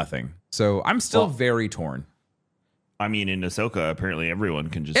like nothing. So I'm still very torn. I mean, in Ahsoka, apparently everyone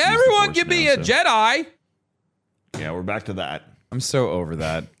can just. Everyone can be a Jedi. Yeah, we're back to that. I'm so over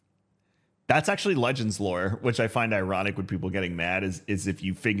that. That's actually Legends lore, which I find ironic when people getting mad is if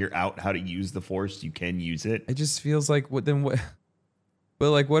you figure out how to use the Force, you can use it. It just feels like what.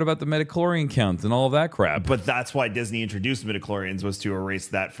 But like, what about the midichlorian count and all of that crap? But that's why Disney introduced midichlorians, was to erase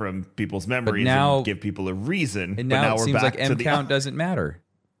that from people's memories and give people a reason. And now it seems like M count doesn't matter.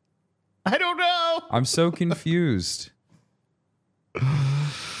 I don't know. I'm so confused.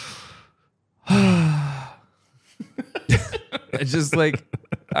 It's just like,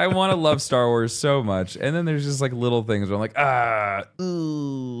 I want to love Star Wars so much, and then there's just like little things where I'm like,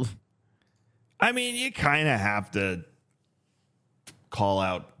 ooh. I mean, you kind of have to call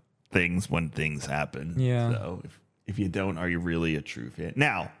out things when things happen. Yeah. So if you don't, are you really a true fan?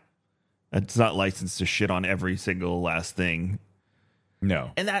 Now, it's not licensed to shit on every single last thing.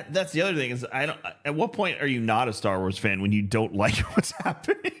 No. And that's the other thing is, I don't. At what point are you not a Star Wars fan when you don't like what's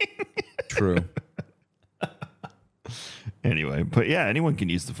happening? True. Anyway, but yeah, anyone can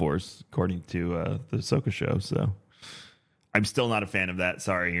use the Force according to the Ahsoka show. So I'm still not a fan of that.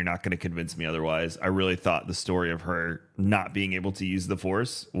 Sorry, you're not going to convince me otherwise. I really thought the story of her not being able to use the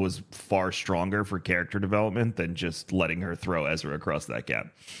Force was far stronger for character development than just letting her throw Ezra across that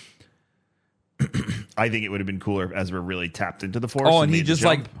gap. I think it would have been cooler if Ezra really tapped into the Force. Oh, and he just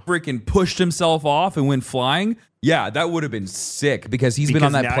like freaking pushed himself off and went flying. Yeah, that would have been sick because he's been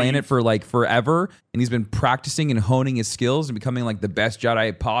on that planet for like forever, and he's been practicing and honing his skills and becoming like the best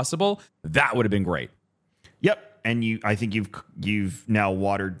Jedi possible. That would have been great. Yep, and I think you've now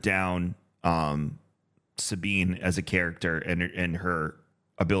watered down Sabine as a character and her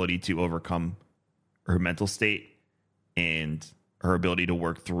ability to overcome her mental state and her ability to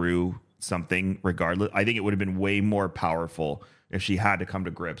work through something regardless. I think it would have been way more powerful if she had to come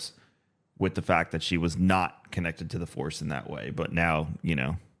to grips with the fact that she was not connected to the Force in that way. But now,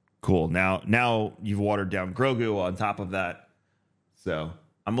 cool. Now you've watered down Grogu on top of that. So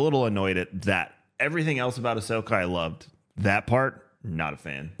I'm a little annoyed at that. Everything else about Ahsoka I loved. That part, not a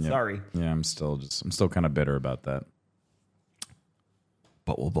fan. Yep. Sorry. Yeah, I'm still kind of bitter about that.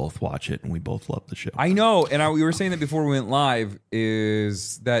 But we'll both watch it, and we both love the show. I know, and we were saying that before we went live,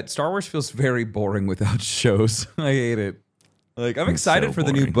 is that Star Wars feels very boring without shows. I hate it. Like, I'm excited so for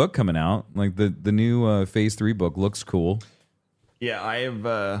the new book coming out. Like, the new Phase 3 book looks cool. Yeah, I have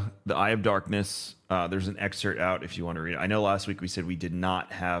the Eye of Darkness. There's an excerpt out if you want to read it. I know last week we said we did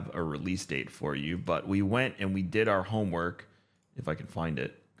not have a release date for you, but we went and we did our homework, if I can find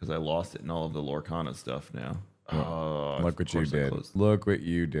it, because I lost it in all of the Lorcana stuff now. Look what you did. Look what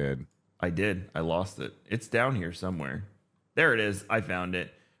you did. I did. I lost it. It's down here somewhere. There it is. I found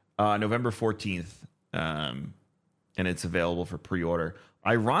it. November 14th. And it's available for pre-order.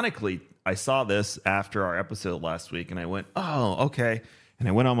 Ironically, I saw this after our episode last week, and I went, oh, okay. And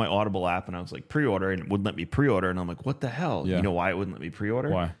I went on my Audible app, and I was like, pre-order, and it wouldn't let me pre-order. And I'm like, what the hell? Yeah. You know why it wouldn't let me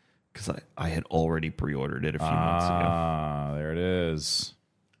pre-order? Why? Because I had already pre-ordered it a few months ago. Ah, there it is.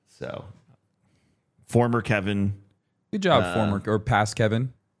 So, former Kevin. Good job, former or past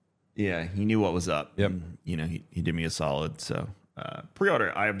Kevin. Yeah, he knew what was up. Yep. And, he did me a solid. So,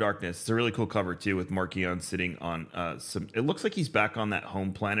 pre-order Eye of Darkness. It's a really cool cover too, with Markion sitting on some. It looks like he's back on that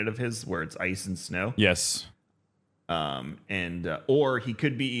home planet of his where it's ice and snow. Yes. Or he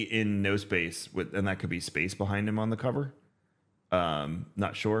could be in no space and that could be space behind him on the cover.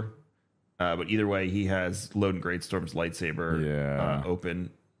 Not sure. But either way, he has Loden Greatstorm's lightsaber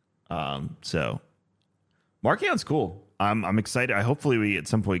open. So Markion's cool. I'm excited. Hopefully we at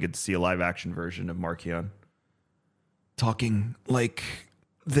some point get to see a live action version of Markion talking like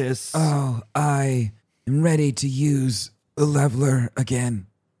this. Oh, I am ready to use the leveler again.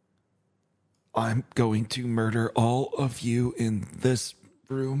 I'm going to murder all of you in this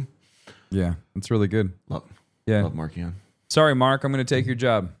room. Yeah, that's really good. Love Markion. Sorry, Mark, I'm going to take your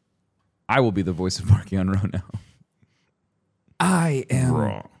job. I will be the voice of Markion Rowe now. I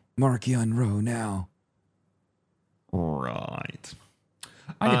am Markion Rowe now. Right.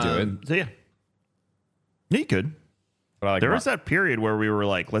 I could do it. So yeah, you could. But there was that period where we were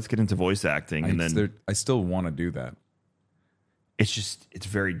like, let's get into voice acting, and then I still want to do that. It's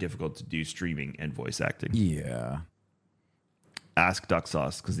very difficult to do streaming and voice acting. Yeah. Ask Duck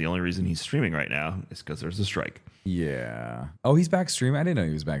Sauce, because the only reason he's streaming right now is because there's a strike. Yeah. Oh, he's back streaming? I didn't know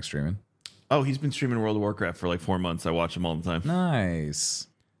he was back streaming. Oh, he's been streaming World of Warcraft for like 4 months. I watch him all the time. Nice.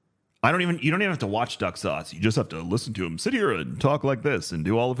 You don't even have to watch Duck Sauce. You just have to listen to him sit here and talk like this and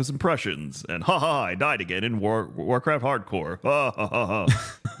do all of his impressions. And I died again in Warcraft Hardcore.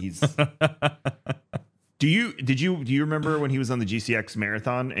 He's. Do you remember when he was on the GCX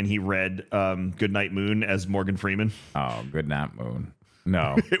marathon and he read Goodnight Moon as Morgan Freeman? Oh, Good Night Moon.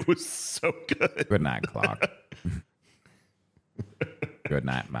 No. It was so good. Good Night Clock. Good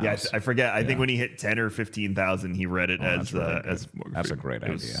Night Mouse. Yeah, I forget. I think when he hit 10 or 15,000, he read it as Morgan that's Freeman. a great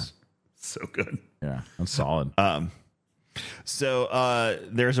idea. So good. Yeah, that's solid. So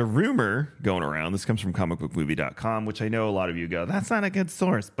there's a rumor going around. This comes from comicbookmovie.com, which I know a lot of you go, that's not a good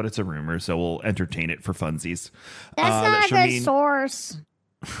source, but it's a rumor, so we'll entertain it for funsies. That's not a good source.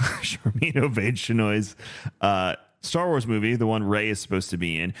 Sharmeen Obaid-Chinoy's Star Wars movie, the one Rey is supposed to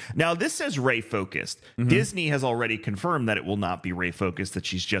be in. Now, this says Rey focused. Mm-hmm. Disney has already confirmed that it will not be Rey focused, that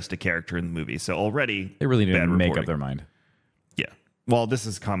she's just a character in the movie. So already, they really didn't make up their mind. Yeah. Well, this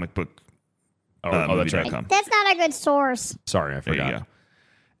is comic book. That's right. That's not a good source. Sorry, I forgot. There you go.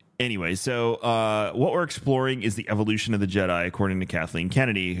 Anyway, so what we're exploring is the evolution of the Jedi, according to Kathleen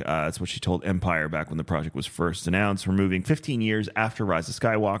Kennedy. That's what she told Empire back when the project was first announced. We're moving 15 years after Rise of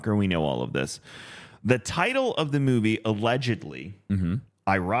Skywalker. We know all of this. The title of the movie, allegedly,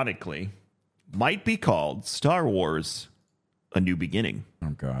 ironically, might be called Star Wars: A New Beginning. Oh,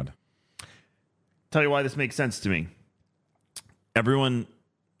 God. Tell you why this makes sense to me. Everyone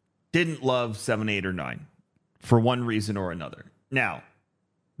didn't love 7, 8, or 9 for one reason or another. Now,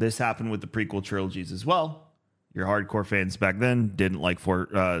 this happened with the prequel trilogies as well. Your hardcore fans back then didn't like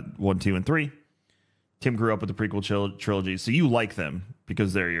 1, 2, and 3. Tim grew up with the prequel trilogies, so you like them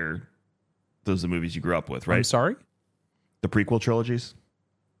because those are the movies you grew up with, right? I'm sorry? The prequel trilogies?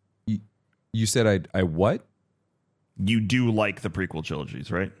 You said I what? You do like the prequel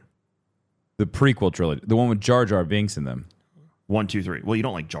trilogies, right? The prequel trilogy. The one with Jar Jar Binks in them. 1, 2, 3. Well, you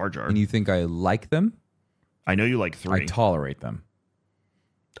don't like Jar Jar. And you think I like them? I know you like 3. I tolerate them.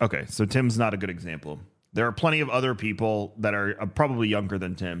 Okay, so Tim's not a good example. There are plenty of other people that are probably younger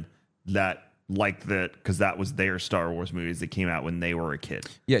than Tim that like that because that was their Star Wars movies that came out when they were a kid.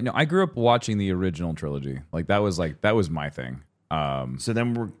 Yeah, no, I grew up watching the original trilogy. That was my thing. So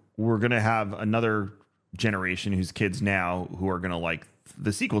then we're gonna have another generation whose kids now who are going to like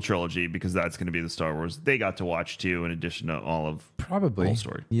the sequel trilogy because that's going to be the Star Wars they got to watch too, in addition to all of probably the whole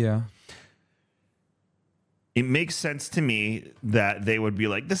story. Yeah. It makes sense to me that they would be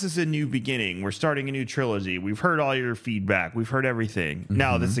like, this is a new beginning. We're starting a new trilogy. We've heard all your feedback. We've heard everything.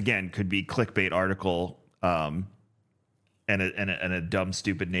 Now, this again could be clickbait article and a dumb,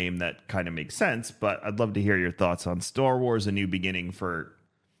 stupid name that kind of makes sense. But I'd love to hear your thoughts on Star Wars, A New Beginning for,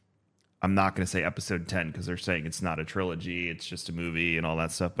 I'm not going to say episode 10 because they're saying it's not a trilogy. It's just a movie and all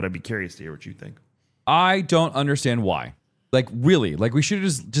that stuff. But I'd be curious to hear what you think. I don't understand why. Like, really, like we should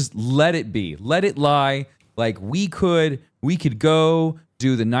have just let it be. Let it lie. Like we could go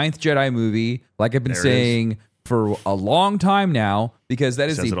do the 9th Jedi movie, like I've been saying for a long time now, because that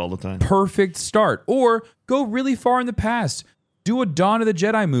is Says it all the time. Perfect start. Or go really far in the past, do a Dawn of the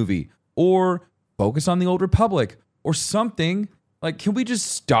Jedi movie, or focus on the Old Republic, or something. Like, can we just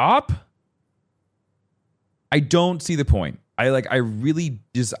stop? I don't see the point. I'm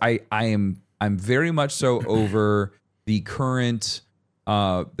very much so over the current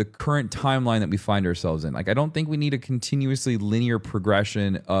timeline that we find ourselves in. Like, I don't think we need a continuously linear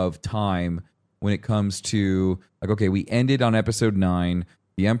progression of time when it comes to, like, okay, we ended on episode 9.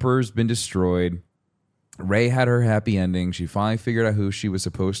 The Emperor's been destroyed. Rey had her happy ending. She finally figured out who she was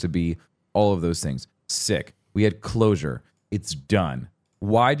supposed to be. All of those things. Sick. We had closure. It's done.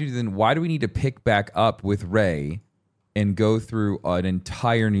 Why do we need to pick back up with Rey and go through an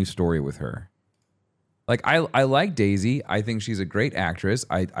entire new story with her? Like, I like Daisy. I think she's a great actress.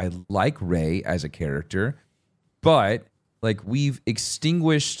 I like Rey as a character. But, like, we've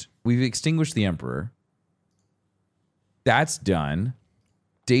extinguished the Emperor. That's done.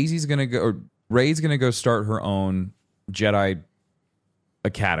 Rey's going to go start her own Jedi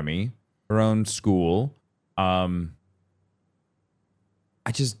Academy, her own school.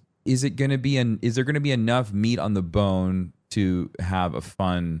 Is there going to be enough meat on the bone to have a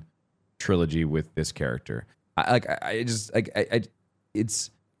fun trilogy with this character? It's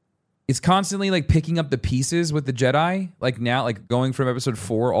constantly like picking up the pieces with the Jedi. Like now, like going from episode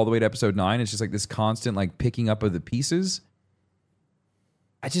 4 all the way to episode 9, it's just like this constant like picking up of the pieces.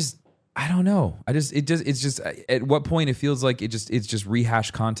 I don't know. It's just at what point it feels like it's just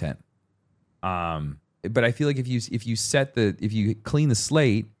rehashed content. But I feel like if you clean the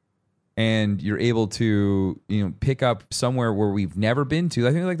slate and you're able to, pick up somewhere where we've never been to,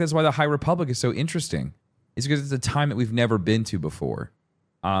 I think like that's why the High Republic is so interesting. It's because it's a time that we've never been to before.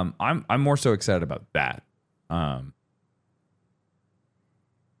 I'm more so excited about that. And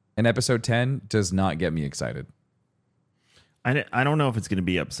episode 10 does not get me excited. I don't know if it's going to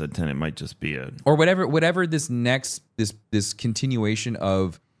be episode 10. It might just be or whatever this continuation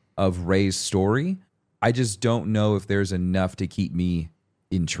of Rey's story. I just don't know if there's enough to keep me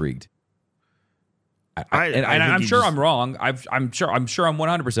intrigued. I'm sure I'm wrong. I'm sure I'm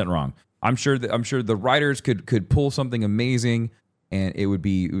 100% wrong. I'm sure the writers could pull something amazing, and it would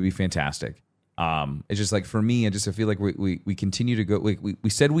be fantastic. It's just like for me, I feel like we continue to go. We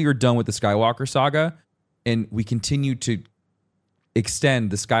said we were done with the Skywalker saga, and we continue to extend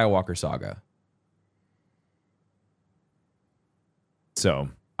the Skywalker saga. So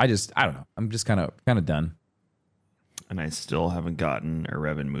I don't know. I'm just kind of done. And I still haven't gotten a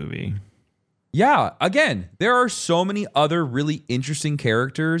Revan movie. Yeah, again, there are so many other really interesting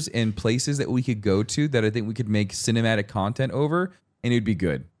characters and places that we could go to that I think we could make cinematic content over, and it'd be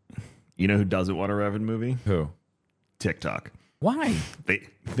good. You know who doesn't want a Revan movie? Who? TikTok. Why?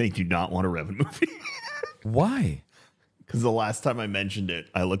 They do not want a Revan movie. Why? Because the last time I mentioned it,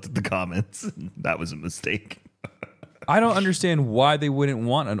 I looked at the comments, and that was a mistake. I don't understand why they wouldn't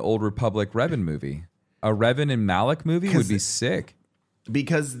want an Old Republic Revan movie. A Revan and Malak movie would be sick.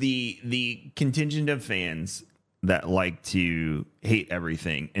 Because the contingent of fans that like to hate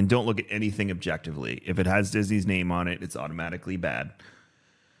everything and don't look at anything objectively. If it has Disney's name on it, it's automatically bad.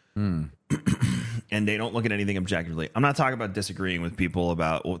 And they don't look at anything objectively. I'm not talking about disagreeing with people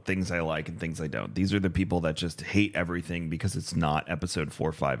about what things I like and things I don't. These are the people that just hate everything because it's not episode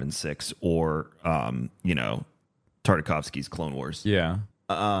 4, 5, and 6 or, Tartakovsky's Clone Wars. Yeah.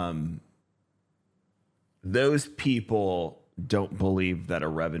 Those people don't believe that a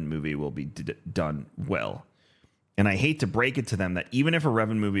Revan movie will be done well. And I hate to break it to them that even if a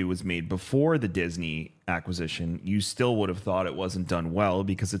Revan movie was made before the Disney acquisition, you still would have thought it wasn't done well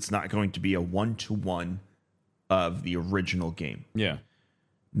because it's not going to be a one-to-one of the original game. Yeah.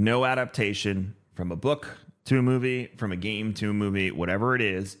 No adaptation from a book to a movie, from a game to a movie, whatever it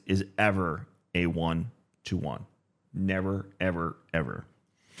is ever a one-to-one. Never, ever, ever.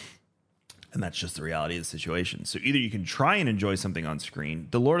 And that's just the reality of the situation. So either you can try and enjoy something on screen.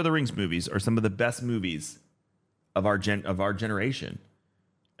 The Lord of the Rings movies are some of the best movies of our generation.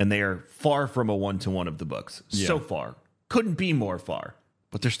 And they are far from a one-to-one of the books. Yeah. So far. Couldn't be more far.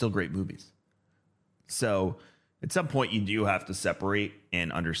 But they're still great movies. So at some point, you do have to separate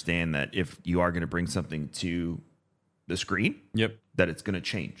and understand that if you are going to bring something to the screen, that it's going to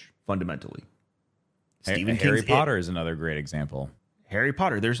change fundamentally. Harry Potter is another great example. Harry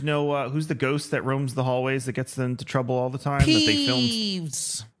Potter. There's no who's the ghost that roams the hallways that gets them into trouble all the time?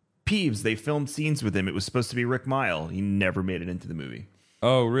 Peeves. They filmed scenes with him. It was supposed to be Rick Mile. He never made it into the movie.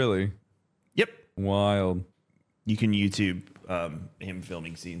 Oh, really? Yep. Wild. You can YouTube him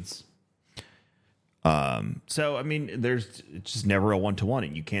filming scenes. So I mean, it's just never a one-to-one,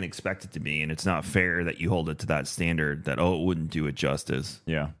 and you can't expect it to be, and it's not fair that you hold it to that standard that it wouldn't do it justice.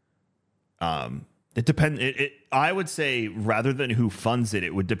 Yeah. It depends. I would say rather than who funds it,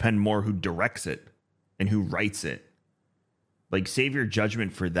 it would depend more who directs it and who writes it. Like, save your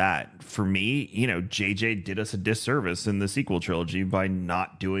judgment for that. For me, JJ did us a disservice in the sequel trilogy by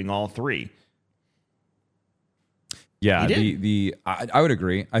not doing all three. Yeah, I would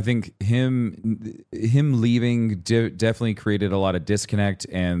agree. I think him leaving definitely created a lot of disconnect,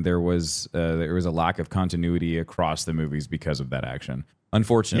 and there was a lack of continuity across the movies because of that action.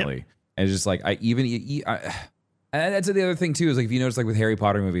 Unfortunately, and it's just like and that's the other thing too is like if you notice like with Harry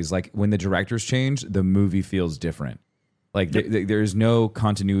Potter movies, like when the directors change, the movie feels different. Like there's no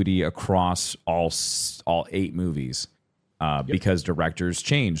continuity across all 8 movies. Because directors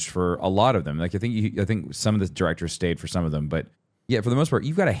changed for a lot of them. Like I think some of the directors stayed for some of them, but yeah, for the most part,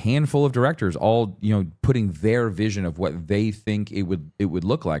 you've got a handful of directors all putting their vision of what they think it would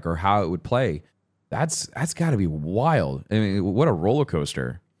look like or how it would play. That's got to be wild. I mean, what a roller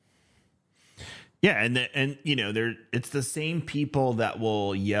coaster. Yeah, and it's the same people that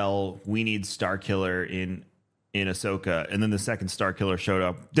will yell, "We need Starkiller in Ahsoka," and then the second Starkiller showed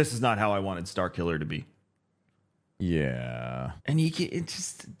up. This is not how I wanted Starkiller to be. Yeah. And it's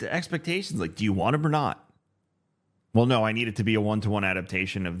just the expectations, like, do you want him or not? Well, no, I need it to be a one-to-one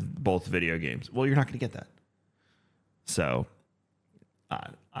adaptation of both video games. Well, you're not going to get that. So,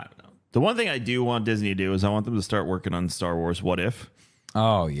 I don't know. The one thing I do want Disney to do is I want them to start working on Star Wars What If.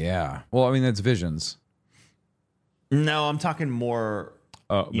 Oh, yeah. Well, I mean, that's Visions. No, I'm talking more,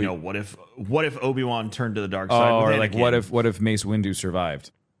 what if Obi-Wan turned to the dark side? Or like what if Mace Windu survived?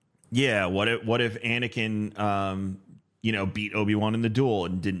 Yeah, what if Anakin, beat Obi-Wan in the duel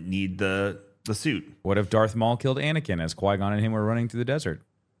and didn't need the suit? What if Darth Maul killed Anakin as Qui-Gon and him were running through the desert?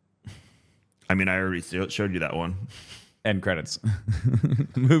 I mean, I already showed you that one. End credits.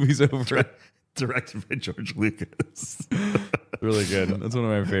 Movie's over. Directed by George Lucas. Really good. That's one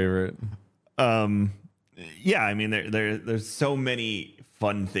of my favorite. Yeah, I mean, there's so many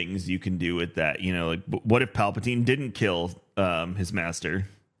fun things you can do with that. Like what if Palpatine didn't kill his master?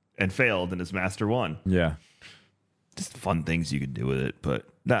 And failed, and his master won. Yeah, just fun things you could do with it, but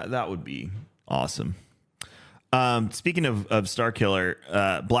that would be awesome. Speaking of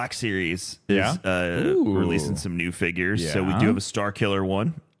Starkiller, Black Series is releasing some new figures. Yeah. So we do have a Starkiller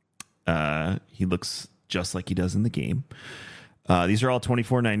one. He looks just like he does in the game. These are all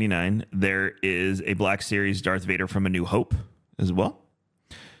 $24.99. There is a Black Series Darth Vader from A New Hope as well.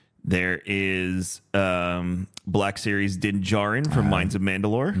 There is Black Series Din Djarin from Mines of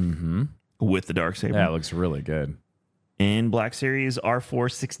Mandalore with the Darksaber. Yeah, it looks really good. And Black Series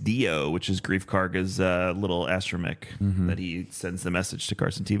R46DO, which is Grief Karga's little astromech that he sends the message to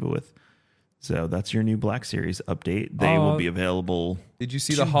Carson Teva with. So that's your new Black Series update. They will be available. Did you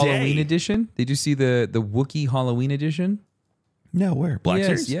see the Halloween edition? Did you see the Wookiee Halloween edition? No, where? Black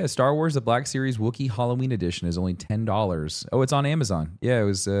Series? Yeah, Star Wars, the Black Series Wookiee Halloween edition is only $10. Oh, it's on Amazon. Yeah, it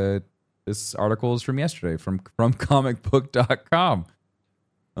was. This article is from yesterday from comicbook.com.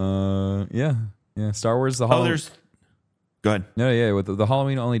 Yeah. Star Wars, the Halloween. Go ahead. No, yeah, with the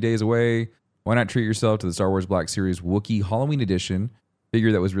Halloween only days away, why not treat yourself to the Star Wars Black Series Wookiee Halloween edition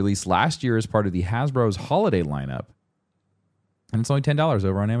figure that was released last year as part of the Hasbro's holiday lineup. And it's only $10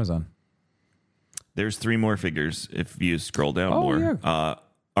 over on Amazon. There's 3 more figures if you scroll down more. Yeah.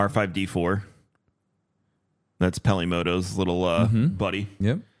 R5D4. That's Pelimoto's little buddy.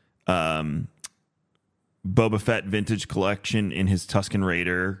 Yep. Boba Fett vintage collection in his Tusken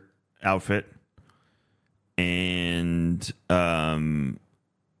Raider outfit. And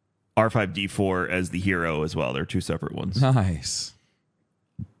R5D4 as the hero as well. They're 2 separate ones. Nice.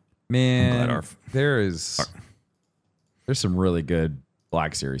 Man, there's some really good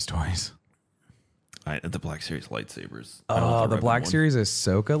Black Series toys. The Black Series lightsabers. Oh, the Black Series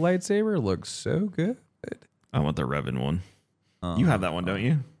Ahsoka lightsaber looks so good. I want the Revan one. You have that one, don't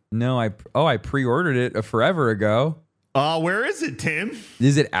you? No, I pre-ordered it forever ago. Where is it, Tim?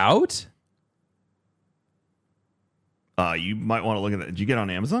 Is it out? You might want to look at that. Did you get it on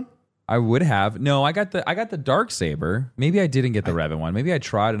Amazon? I would have. No, I got the Darksaber. Maybe I didn't get the Revan one. Maybe I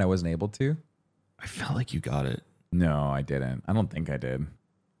tried and I wasn't able to. I felt like you got it. No, I didn't. I don't think I did.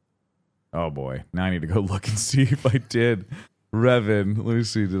 Oh boy. Now I need to go look and see if I did. Revan. Let me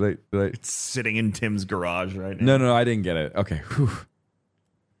see. Did I? It's sitting in Tim's garage right now. No, I didn't get it. Okay. Whew.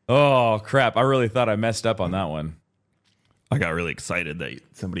 Oh crap. I really thought I messed up on that one. I got really excited that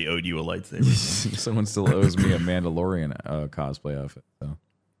somebody owed you a lightsaber. Someone still owes me a Mandalorian cosplay outfit. So.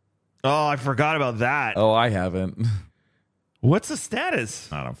 Oh, I forgot about that. Oh, I haven't. What's the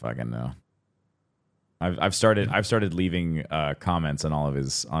status? I don't fucking know. I've started leaving comments on all of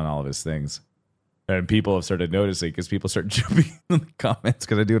his things, and people have started noticing because people start jumping in the comments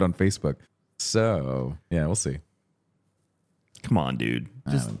because I do it on Facebook. So yeah, we'll see. Come on, dude.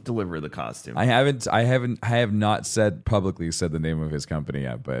 Just deliver the costume. I have not publicly said the name of his company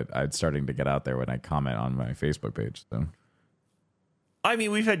yet, but it's starting to get out there when I comment on my Facebook page. So, I mean,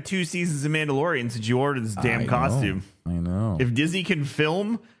 we've had 2 seasons of Mandalorian since you ordered this damn costume. I know. If Disney can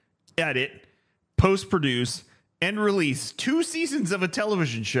film, edit, post-produce, and release 2 seasons of a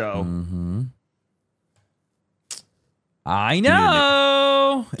television show. Mm-hmm. I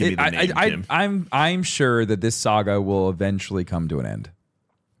know. I'm sure that this saga will eventually come to an end.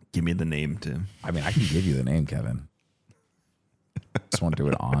 Give me the name, Tim. I mean, I can give you the name, Kevin. Just won't do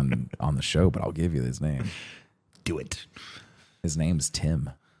it on the show, but I'll give you his name. Do it. His name's Tim.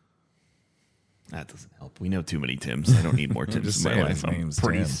 That doesn't help. We know too many Tims. I don't need more Tims in my life. I'm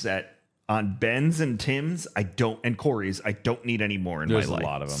pretty set on Ben's and Tim's. And Corey's. I don't need any more in my life. There's a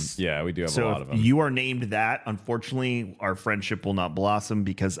lot of them. Yeah, we do have a lot of them. So you are named that. Unfortunately, our friendship will not blossom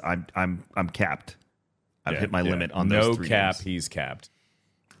because I'm capped. I've hit my limit on those 3 No cap. names. He's capped.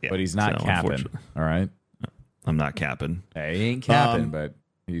 Yeah, but he's not capping. All right. I'm not capping. Hey, he ain't capping, but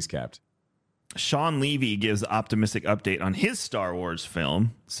he's capped. Sean Levy gives optimistic update on his Star Wars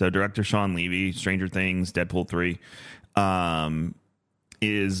film. So director Sean Levy, Stranger Things, Deadpool 3,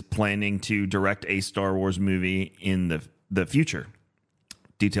 is planning to direct a Star Wars movie in the future.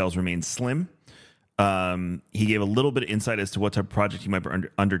 Details remain slim. He gave a little bit of insight as to what type of project he might be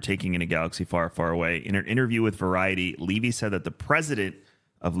undertaking in a galaxy far, far away. In an interview with Variety, Levy said that the president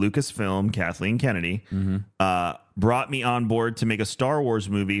of Lucasfilm, Kathleen Kennedy, brought me on board to make a Star Wars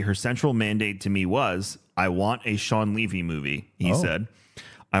movie. Her central mandate to me was, I want a Sean Levy movie, he said.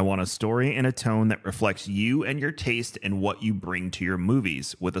 I want a story and a tone that reflects you and your taste and what you bring to your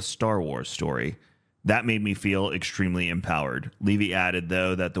movies with a Star Wars story. That made me feel extremely empowered. Levy added,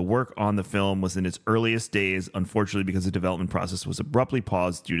 though, that the work on the film was in its earliest days, unfortunately, because the development process was abruptly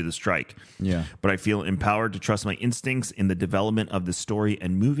paused due to the strike. Yeah. But I feel empowered to trust my instincts in the development of the story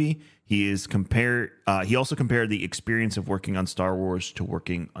and movie. He also compared the experience of working on Star Wars to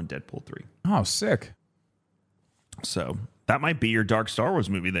working on Deadpool 3. Oh, sick. So that might be your dark Star Wars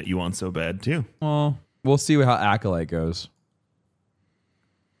movie that you want so bad, too. Well, we'll see how Acolyte goes.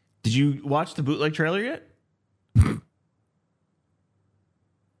 Did you watch the bootleg trailer yet?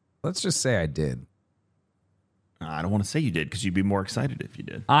 Let's just say I did. I don't want to say you did because you'd be more excited if you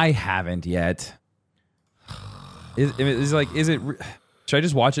did. I haven't yet. Should I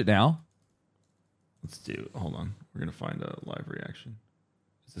just watch it now? Let's do. Hold on. We're gonna find a live reaction.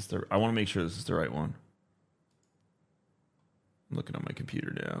 Is this I want to make sure this is the right one. I'm looking on my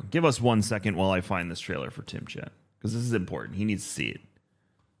computer now. Give us 1 second while I find this trailer for Tim Chat because this is important. He needs to see it.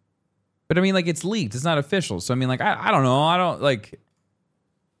 But I mean, like, it's leaked. It's not official. So I mean, like, I don't know. I don't like.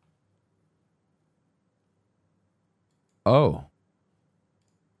 Oh,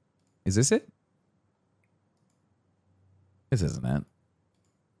 is this it? This isn't it.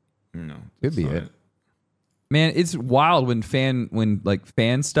 No, could be it. Man, it's wild when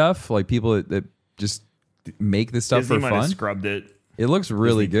fan stuff, like people that just make this stuff Disney for might fun. have scrubbed it. It looks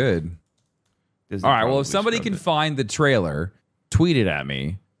really good. Disney All right. Well, if somebody can find the trailer, tweet it at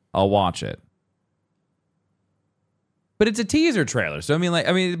me. I'll watch it. But it's a teaser trailer, so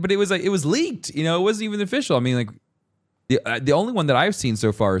but it was leaked. You know, it wasn't even official. I mean, like the only one that I've seen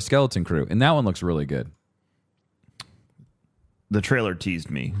so far is Skeleton Crew, and that one looks really good. The trailer teased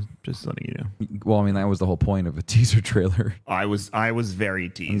me, just letting you know. Well, I mean, that was the whole point of a teaser trailer. I was very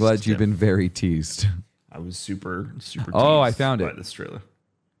teased. I'm glad you've been very teased. I was super teased. Oh, I found it. By this trailer.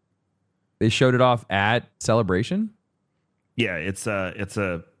 They showed it off at Celebration. Yeah, it's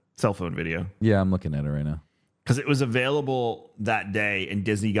a cell phone video. Yeah, I'm looking at it right now. Because it was available that day, and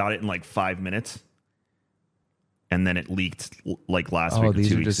Disney got it in like 5 minutes, and then it leaked like last week or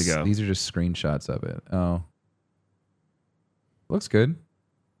 2 weeks ago. These are just screenshots of it. Oh, looks good.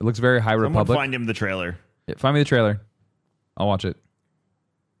 It looks very High Republic. Find him the trailer. Yeah, find me the trailer. I'll watch it.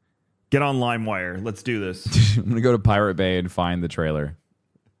 Get on LimeWire. Let's do this. I'm going to go to Pirate Bay and find the trailer.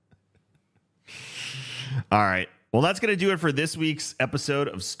 All right. Well, that's going to do it for this week's episode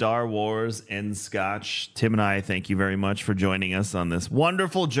of Star Wars and Scotch. Tim and I thank you very much for joining us on this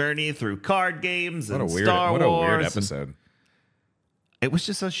wonderful journey through card games and Star Wars. What a weird episode. It was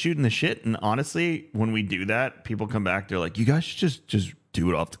just us shooting the shit. And honestly, when we do that, people come back. They're like, you guys should just do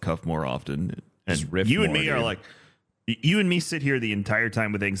it off the cuff more often. And you and me are like, you and me sit here the entire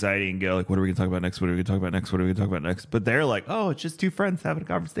time with anxiety and go like, what are we going to talk about next? What are we going to talk about next? What are we going to talk about next? But they're like, oh, it's just two friends having a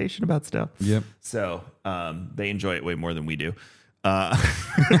conversation about stuff. Yep. So they enjoy it way more than we do.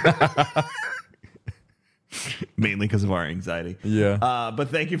 Mainly because of our anxiety. Yeah. But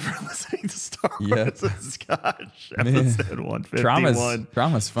thank you for listening to Star Wars and Scotch, episode 151.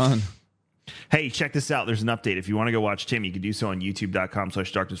 Drama's fun. Hey, check this out. There's an update. If you want to go watch Tim, you can do so on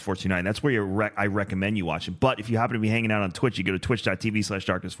youtube.com/darkness429. That's where I recommend you watch it. But if you happen to be hanging out on Twitch, you go to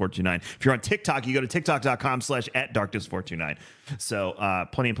twitch.tv/darkness429. If you're on TikTok, you go to tiktok.com/@darkness429. So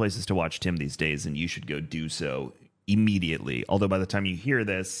plenty of places to watch Tim these days, and you should go do so immediately. Although by the time you hear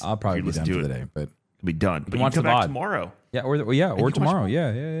this, I'll probably be done for the day, but it'll be done. But you watch can come the back VOD tomorrow. Yeah, or tomorrow.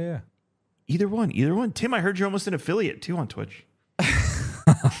 Yeah. Either one. Tim, I heard you're almost an affiliate too on Twitch.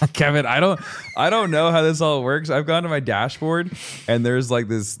 Kevin, I don't know how this all works. I've gone to my dashboard and there's like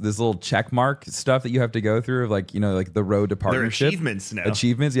this little check mark stuff that you have to go through of like, like the road to partnership. There are achievements now. Yeah,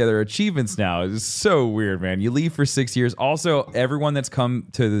 there are achievements now. It's so weird, man. You leave for 6 years. Also, everyone that's come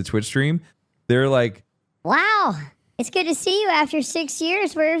to the Twitch stream, they're like, wow, it's good to see you after 6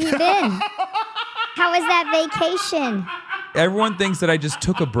 years. Where have you been? How was that vacation? Everyone thinks that I just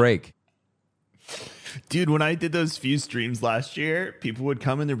took a break. Dude, when I did those few streams last year, people would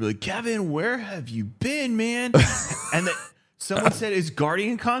come and they'd be like, Kevin, where have you been, man? And someone said, is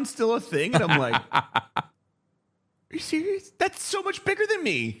Guardian Con still a thing? And I'm like, are you serious? That's so much bigger than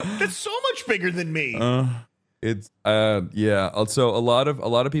me. It's yeah. Also, a lot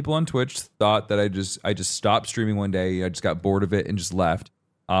of people on Twitch thought that I just stopped streaming one day. I just got bored of it and just left.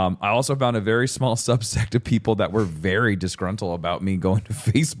 I also found a very small subsect of people that were very disgruntled about me going to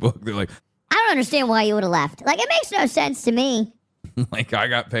Facebook. They're like, I don't understand why you would have left. Like, it makes no sense to me. Like, I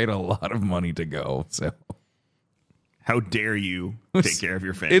got paid a lot of money to go, so. How dare you take care of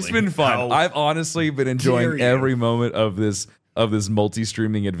your family? It's been fun. I've honestly been enjoying every moment of this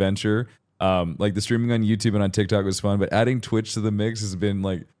multi-streaming adventure. Like the streaming on YouTube and on TikTok was fun, but adding Twitch to the mix has been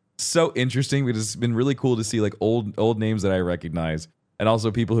like so interesting because it's been really cool to see like old names that I recognize. And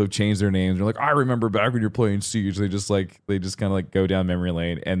also people who have changed their names. They're like, I remember back when you're playing Siege. They just kind of like go down memory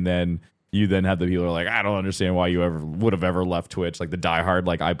lane, and then you then have the people who are like, I don't understand why you would have ever left Twitch, like the diehard,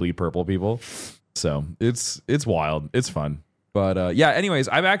 like I bleed purple people. So it's wild. It's fun. But yeah, anyways,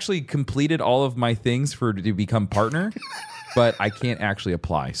 I've actually completed all of my things to become partner, but I can't actually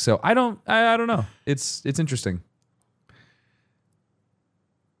apply. So I don't know. It's interesting.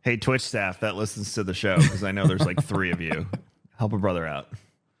 Hey, Twitch staff that listens to the show, because I know there's like 3 of you. Help a brother out.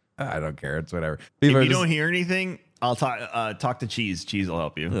 I don't care. It's whatever. If you don't hear anything, I'll talk to Cheese. Cheese will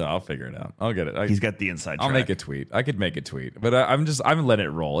help you. Yeah, I'll figure it out. I'll get it. He's got the inside track. I'll make a tweet. I could make a tweet, but I'm letting it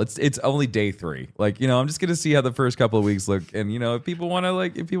roll. It's only day 3. Like, I'm just gonna see how the first couple of weeks look, and if people want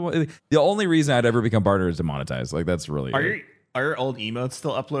to the only reason I'd ever become partner is to monetize. Like, that's really Are your old emotes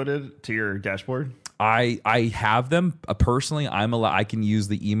still uploaded to your dashboard? I have them personally. I can use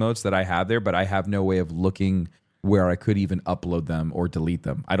the emotes that I have there, but I have no way of looking where I could even upload them or delete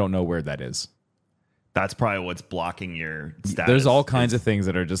them. I don't know where that is. That's probably what's blocking your status. There's all kinds of things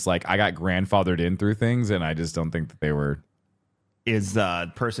that are just like I got grandfathered in through things, and I just don't think that they were. Is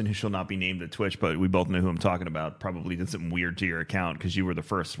the person who shall not be named at Twitch, but we both know who I'm talking about, probably did something weird to your account because you were the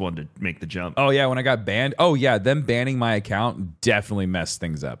first one to make the jump. Oh yeah, when I got banned. Oh yeah, them banning my account definitely messed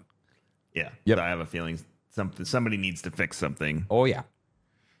things up. Yeah. Yep. I have a feeling somebody needs to fix something. Oh yeah.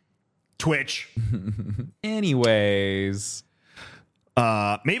 Twitch. Anyways.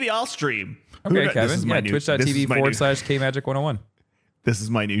 Maybe I'll stream. Okay, Kevin. Yeah, twitch.tv/KMagic101. This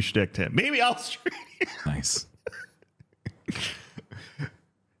is my new shtick, Tim. Maybe I'll stream. Nice.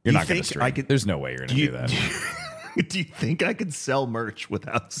 You're not going to stream. There's no way you're going to do that. Do you think I could sell merch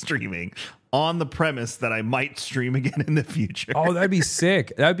without streaming on the premise that I might stream again in the future? Oh, that'd be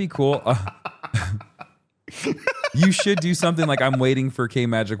sick. That'd be cool. You should do something like I'm waiting for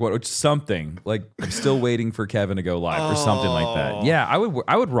K-Magic something like I'm still waiting for Kevin to go live or something like that. Yeah,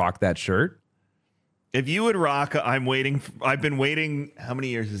 I would rock that shirt. If you would rock, I'm waiting. I've been waiting. How many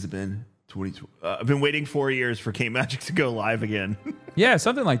years has it been? 20. I've been waiting 4 years for K-Magic to go live again. Yeah,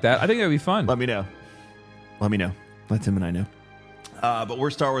 something like that. I think that'd be fun. Let me know. Let Tim and I know. But we're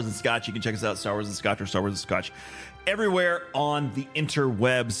Star Wars and Scotch. You can check us out, Star Wars and Scotch or Star Wars and Scotch, everywhere on the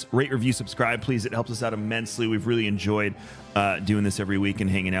interwebs. Rate, review, subscribe, please. It helps us out immensely. We've really enjoyed doing this every week and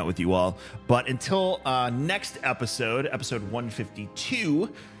hanging out with you all. But until next episode 152,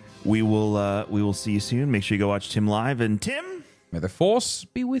 we will see you soon. Make sure you go watch Tim live. And Tim, may the Force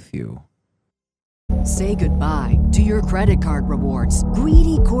be with you. Say goodbye to your credit card rewards.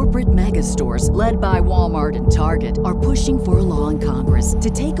 Greedy corporate mega stores, led by Walmart and Target, are pushing for a law in Congress to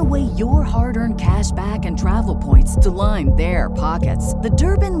take away your hard-earned cash back and travel points to line their pockets. The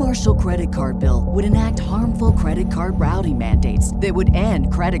Durbin-Marshall credit card bill would enact harmful credit card routing mandates that would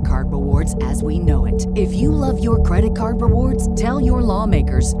end credit card rewards as we know it. If you love your credit card rewards, tell your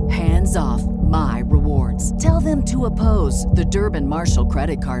lawmakers, hands off my rewards. Tell them to oppose the Durbin-Marshall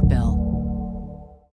credit card bill.